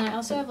left, and then I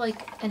also have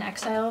like an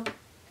Exile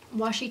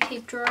washi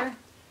tape drawer,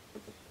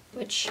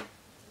 which,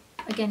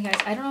 again guys,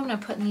 I don't know if I'm going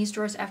to put in these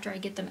drawers after I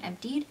get them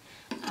emptied.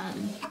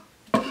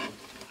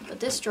 But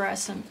this drawer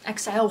has some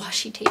Exile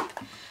washi tape,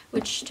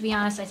 which, to be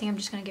honest, I think I'm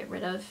just going to get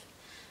rid of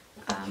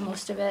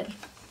most of it.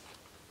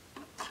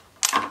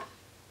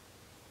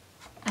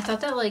 I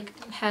thought that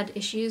like had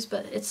issues,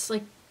 but it's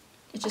like,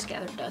 it just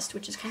gathered dust,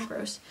 which is kind of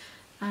gross.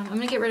 I'm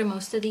going to get rid of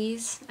most of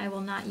these. I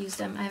will not use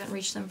them. I haven't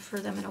reached them for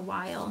them in a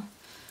while.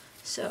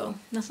 So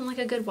nothing like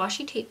a good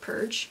washi tape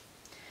purge.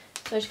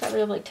 So I just got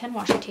rid of like 10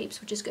 washi tapes,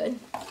 which is good.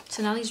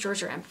 So now these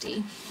drawers are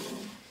empty.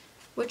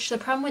 Which the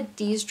problem with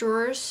these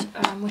drawers,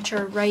 which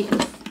are right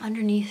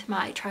underneath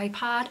my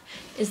tripod,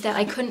 is that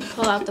I couldn't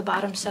pull out the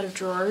bottom set of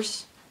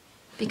drawers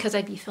because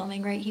I'd be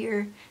filming right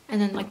here,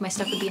 and then like my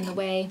stuff would be in the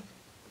way.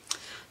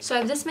 So I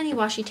have this many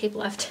washi tape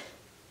left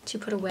to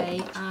put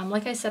away.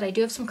 Like I said, I do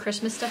have some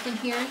Christmas stuff in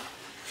here,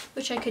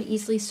 which I could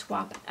easily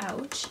swap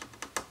out.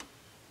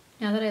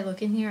 Now that I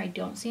look in here, I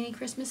don't see any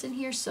Christmas in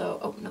here, so,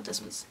 oh no, this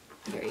one's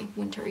very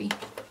wintry.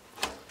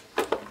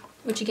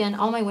 Which again,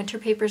 all my winter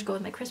papers go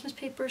with my Christmas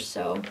papers,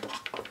 so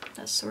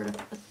that's sort of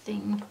a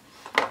thing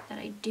that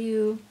I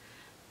do.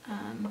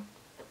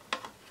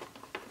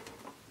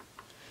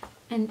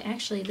 And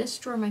actually, this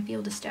drawer might be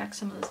able to stack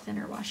some of the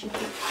thinner washi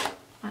tape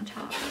on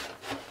top.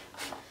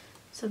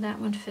 So that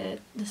one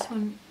fit, this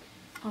one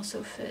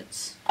also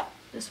fits,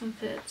 this one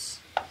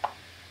fits.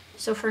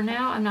 So for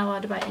now, I'm not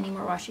allowed to buy any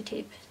more washi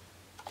tape.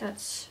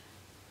 That's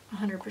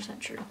 100%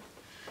 true.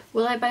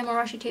 Will I buy more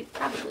washi tape?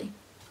 Probably.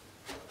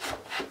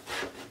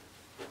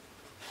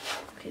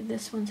 Okay,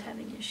 this one's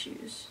having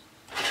issues.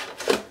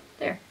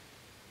 There.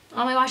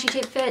 All my washi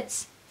tape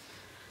fits.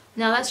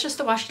 Now that's just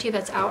the washi tape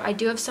that's out. I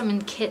do have some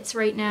in kits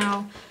right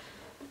now,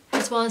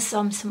 as well as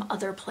some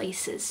other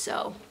places,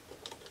 so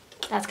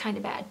that's kind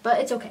of bad, but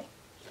it's okay.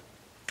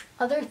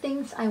 Other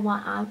things I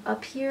want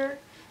up here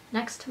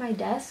next to my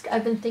desk,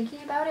 I've been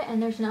thinking about it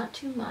and there's not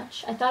too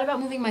much. I thought about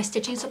moving my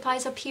stitching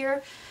supplies up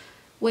here,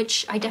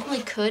 which I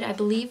definitely could. I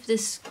believe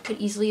this could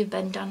easily have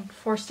been done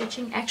for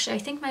stitching. Actually, I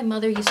think my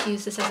mother used to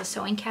use this as a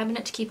sewing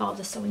cabinet to keep all of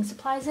the sewing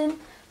supplies in,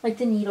 like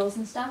the needles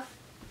and stuff.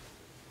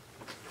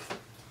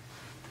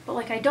 But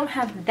like I don't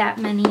have that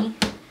many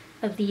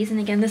of these, and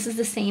again, this is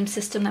the same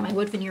system that my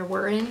wood veneer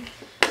were in.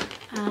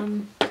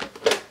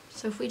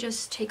 So if we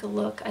just take a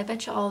look, I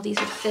bet you all of these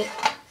would fit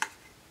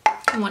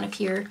in one up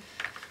here.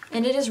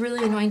 And it is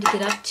really annoying to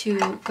get up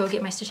to go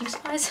get my stitching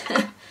supplies.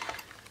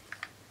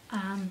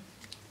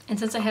 And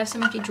since I have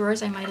some empty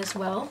drawers, I might as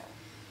well.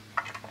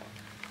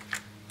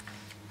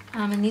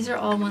 And these are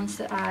all ones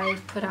that I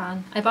put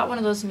on. I bought one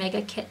of those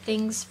mega kit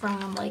things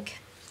from, like,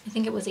 I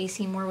think it was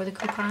AC Moore with a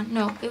coupon.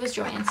 No, it was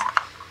Joann's.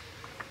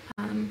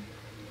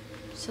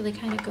 So they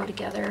kind of go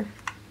together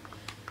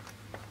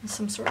in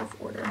some sort of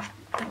order.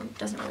 That one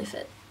doesn't really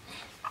fit.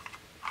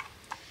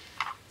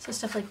 So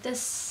stuff like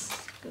this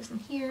goes in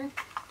here.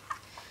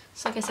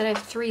 So like I said, I have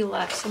 3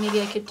 left, so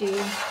maybe I could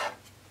do,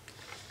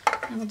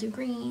 I'll do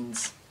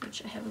greens,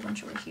 which I have a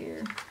bunch over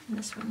here, and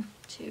this one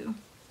too.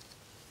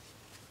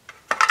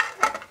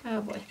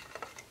 Oh boy.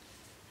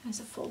 I have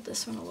to fold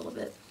this one a little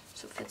bit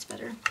so it fits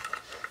better.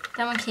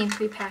 That one came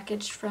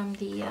pre-packaged from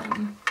the,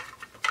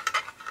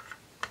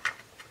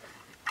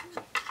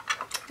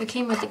 it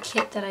came with the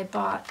kit that I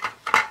bought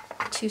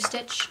to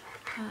stitch.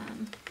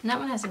 And that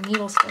one has a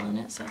needle still in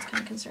it, so that's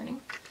kind of concerning.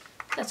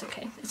 That's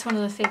okay. It's one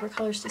of the favorite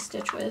colors to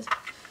stitch with,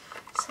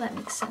 so that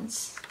makes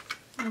sense.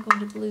 I'll go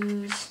into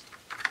blues.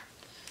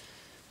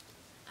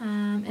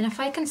 And if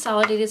I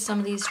consolidated some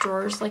of these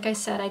drawers, like I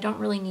said, I don't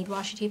really need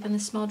washi tape in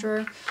this small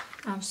drawer,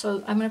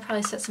 so I'm going to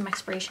probably set some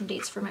expiration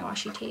dates for my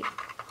washi tape,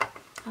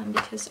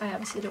 because I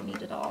obviously don't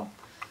need it all.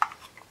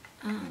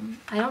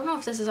 I don't know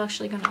if this is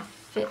actually going to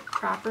fit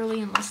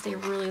properly unless they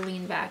really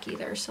lean back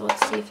either, so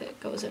let's see if it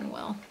goes in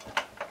well.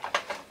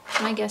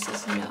 My guess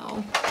is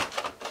no.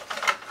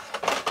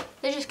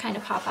 They just kind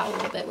of pop out a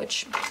little bit,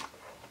 which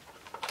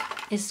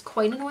is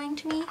quite annoying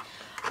to me,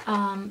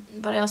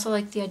 but I also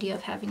like the idea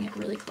of having it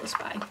really close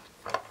by,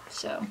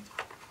 so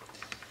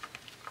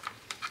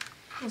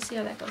we'll see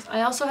how that goes.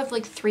 I also have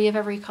like 3 of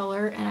every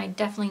color, and I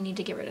definitely need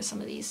to get rid of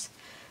some of these,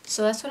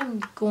 so that's what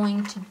I'm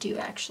going to do.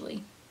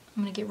 Actually,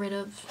 I'm going to get rid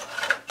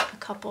of a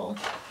couple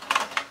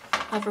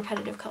of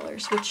repetitive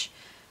colors, which,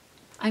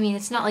 I mean,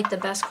 it's not like the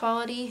best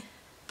quality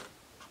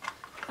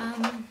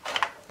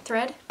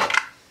thread.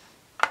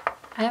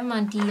 I have them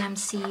on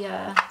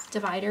DMC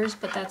dividers,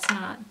 but that's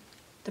not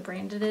the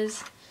brand it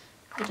is.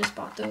 I just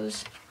bought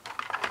those.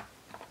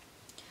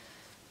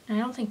 And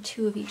I don't think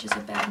 2 of each is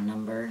a bad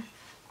number.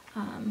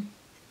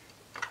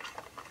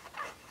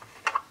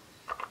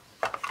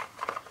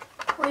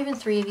 Or even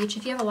 3 of each.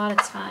 If you have a lot,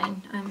 it's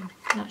fine. I'm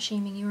not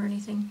shaming you or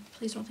anything.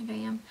 Please don't think I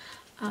am.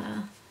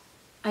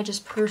 I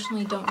just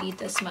personally don't need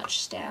this much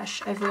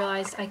stash. I've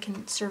realized I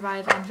can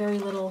survive on very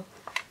little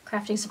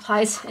crafting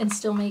supplies and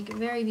still make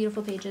very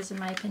beautiful pages, in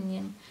my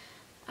opinion.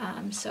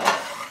 So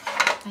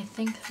I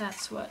think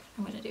that's what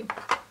I'm going to do.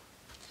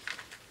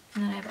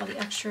 And then I have all the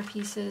extra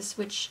pieces,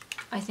 which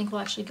I think will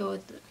actually go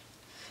with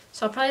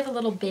so I'll probably have a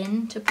little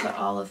bin to put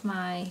all of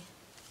my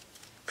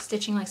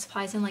stitching like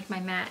supplies in, like my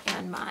mat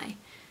and my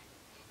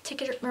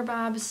ticket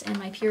bobs and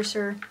my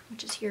piercer,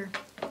 which is here.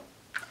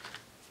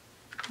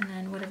 And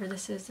then whatever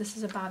this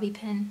is a bobby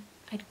pin.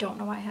 I don't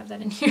know why I have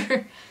that in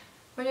here.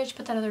 Where did I just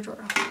put that other drawer?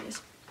 Oh, there it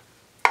is.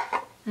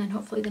 And then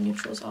hopefully the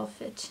neutrals all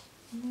fit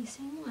in the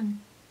same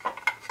one.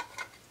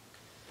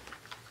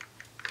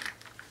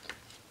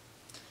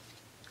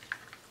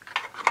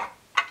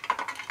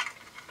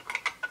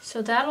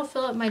 So that'll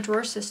fill up my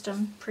drawer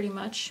system pretty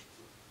much.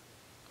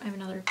 I have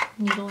another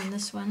needle in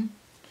this one.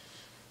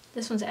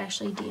 This one's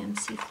actually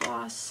DMC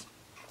floss.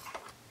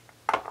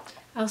 I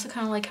also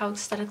kind of like how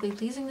aesthetically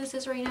pleasing this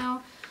is right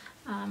now.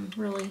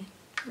 Really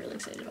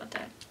excited about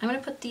that. I'm going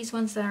to put these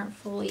ones that aren't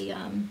fully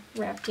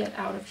wrapped yet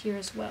out of here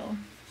as well.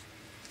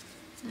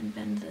 And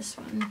bend this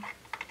one.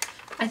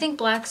 I think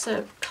black's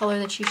a color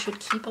that you should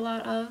keep a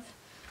lot of.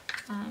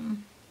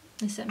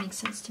 At least that makes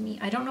sense to me.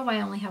 I don't know why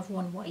I only have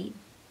one white,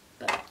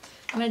 but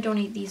I'm going to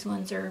donate these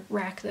ones or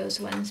rack those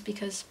ones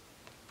because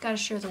gotta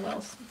share the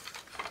wealth.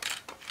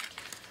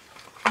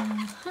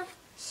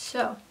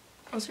 So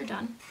those are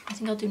done. I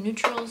think I'll do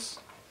neutrals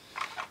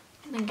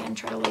and again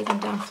try to lay them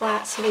down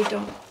flat so they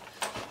don't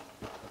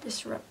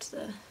disrupt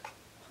the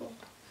hole.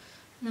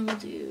 And then we'll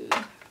do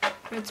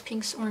reds,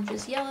 pinks,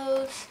 oranges,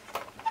 yellows,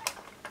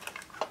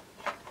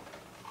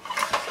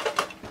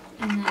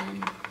 and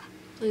then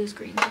blues,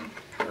 greens, and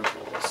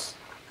purples.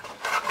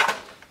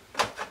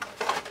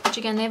 Which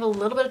again, they have a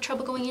little bit of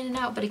trouble going in and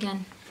out, but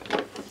again,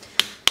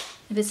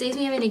 if it saves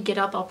me having to get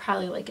up, I'll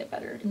probably like it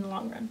better in the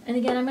long run. And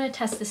again, I'm going to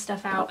test this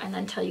stuff out and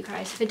then tell you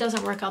guys. If it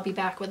doesn't work, I'll be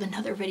back with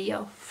another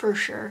video for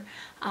sure.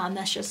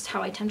 That's just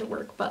how I tend to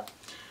work. But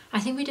I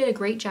think we did a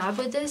great job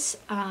with this.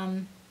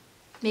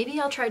 Maybe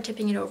I'll try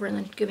tipping it over and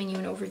then giving you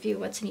an overview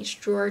of what's in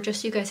each drawer,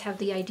 just so you guys have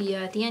the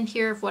idea at the end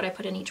here of what I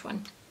put in each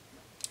one.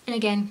 And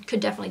again, could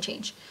definitely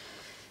change.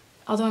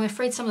 Although I'm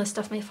afraid some of the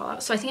stuff may fall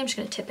out. So I think I'm just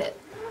going to tip it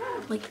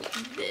like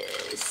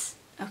this.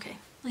 Okay,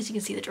 at least you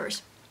can see the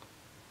drawers.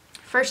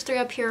 First three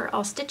up here are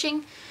all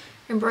stitching,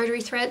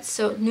 embroidery threads,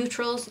 so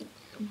neutrals,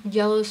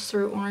 yellows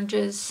through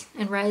oranges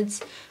and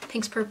reds,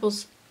 pinks,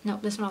 purples, no,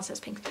 this one also says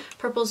pinks,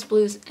 purples,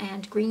 blues,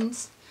 and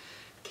greens.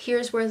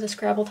 Here's where the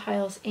Scrabble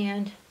tiles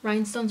and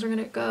rhinestones are going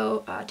to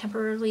go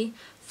temporarily.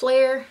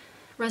 Flare,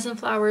 resin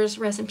flowers,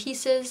 resin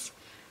pieces,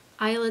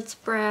 eyelets,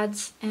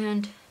 brads,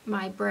 and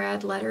my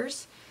brad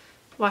letters.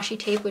 Washi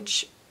tape,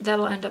 which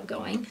that'll end up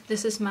going.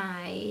 This is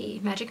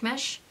my magic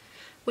mesh.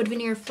 Wood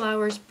veneer,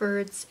 flowers,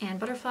 birds, and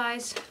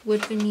butterflies.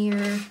 Wood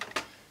veneer,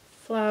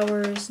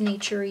 flowers,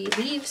 nature-y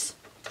leaves.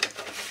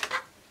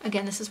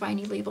 Again, this is why I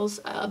need labels.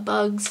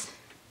 Bugs,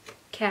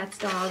 cats,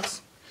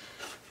 dogs,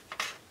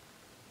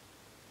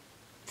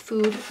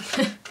 food,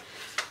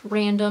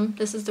 random.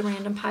 This is the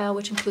random pile,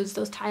 which includes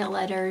those tile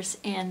letters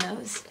and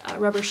those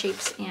rubber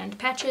shapes and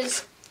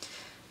patches.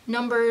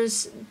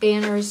 Numbers,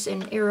 banners,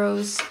 and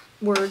arrows,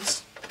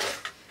 words,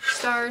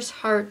 stars,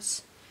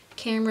 hearts,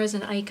 cameras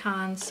and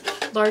icons,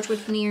 large wood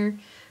veneer,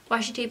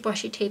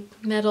 washi tape,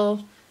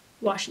 metal,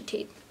 washi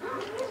tape.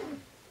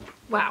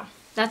 Wow,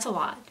 that's a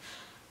lot.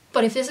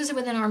 But if this is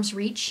within arm's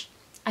reach,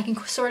 I can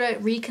sort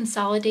of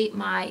reconsolidate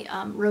my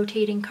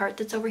rotating cart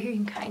that's over here. You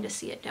can kind of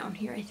see it down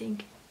here, I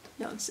think.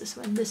 No, it's this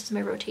one. This is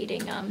my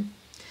rotating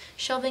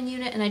shelving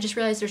unit, and I just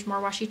realized there's more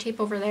washi tape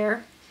over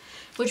there,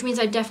 which means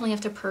I definitely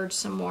have to purge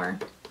some more.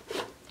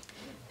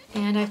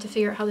 And I have to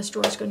figure out how this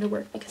drawer is going to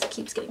work because it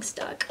keeps getting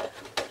stuck.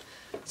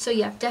 So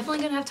yeah, definitely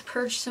going to have to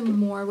purge some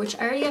more, which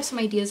I already have some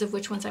ideas of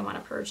which ones I want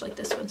to purge. Like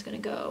this one's going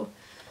to go.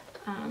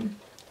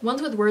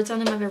 Ones with words on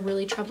them I have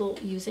really trouble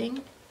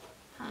using.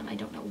 I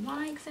don't know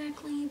why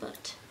exactly,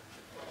 but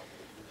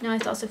now I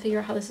have to also figure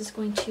out how this is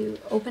going to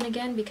open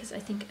again because I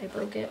think I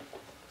broke it.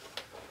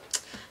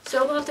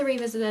 So we'll have to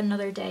revisit that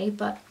another day,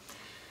 but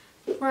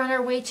we're on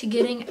our way to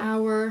getting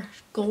our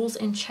goals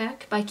in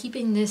check by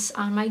keeping this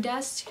on my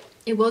desk.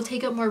 It will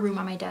take up more room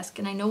on my desk,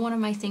 and I know one of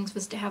my things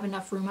was to have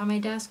enough room on my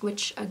desk,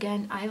 which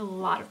again, I have a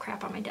lot of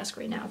crap on my desk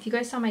right now. If you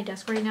guys saw my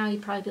desk right now,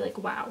 you'd probably be like,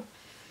 wow,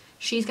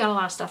 she's got a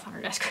lot of stuff on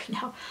her desk right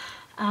now.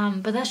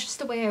 But that's just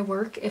the way I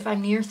work. If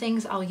I'm near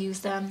things, I'll use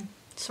them,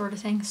 sort of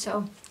thing.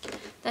 So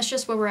that's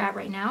just where we're at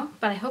right now.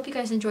 But I hope you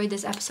guys enjoyed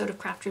this episode of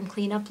Craft Room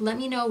Cleanup. Let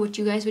me know what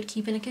you guys would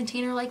keep in a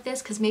container like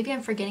this, because maybe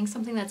I'm forgetting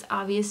something that's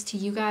obvious to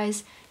you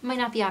guys. It might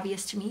not be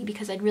obvious to me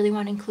because I'd really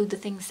want to include the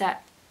things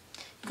that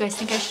you guys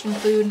think I should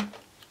include.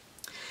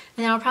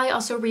 And I'll probably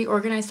also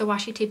reorganize the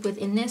washi tape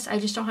within this. I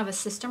just don't have a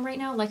system right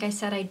now. Like I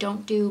said, I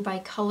don't do by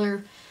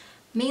color,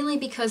 mainly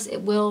because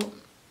it will,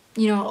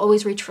 you know,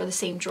 always reach for the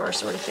same drawer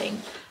sort of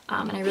thing.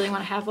 And I really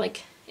want to have,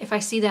 like, if I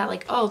see that,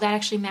 like, oh, that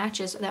actually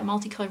matches, that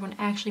multicolored one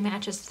actually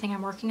matches the thing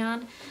I'm working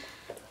on,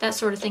 that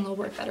sort of thing will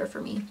work better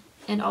for me.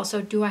 And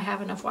also, do I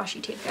have enough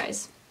washi tape,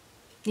 guys?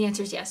 The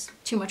answer is yes,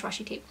 too much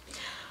washi tape.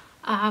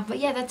 But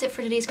yeah, that's it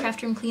for today's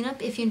Craft Room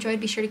Cleanup. If you enjoyed,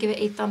 be sure to give it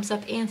a thumbs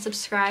up and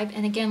subscribe.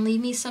 And again, leave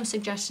me some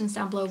suggestions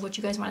down below of what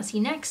you guys want to see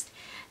next.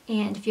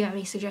 And if you have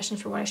any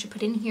suggestions for what I should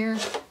put in here,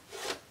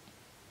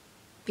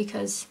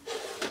 because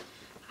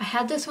I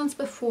had this once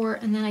before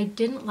and then I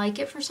didn't like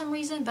it for some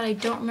reason, but I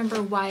don't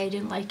remember why I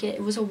didn't like it.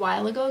 It was a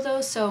while ago though,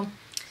 so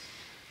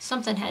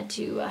something had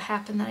to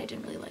happen that I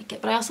didn't really like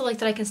it. But I also like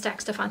that I can stack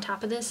stuff on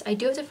top of this. I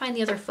do have to find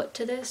the other foot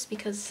to this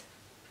because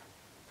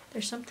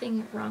there's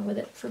something wrong with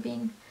it for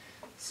being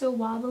so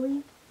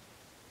wobbly.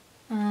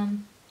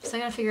 So I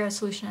gotta figure out a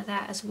solution to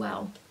that as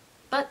well.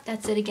 But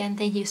that's it again.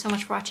 Thank you so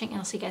much for watching, and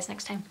I'll see you guys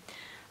next time.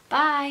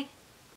 Bye!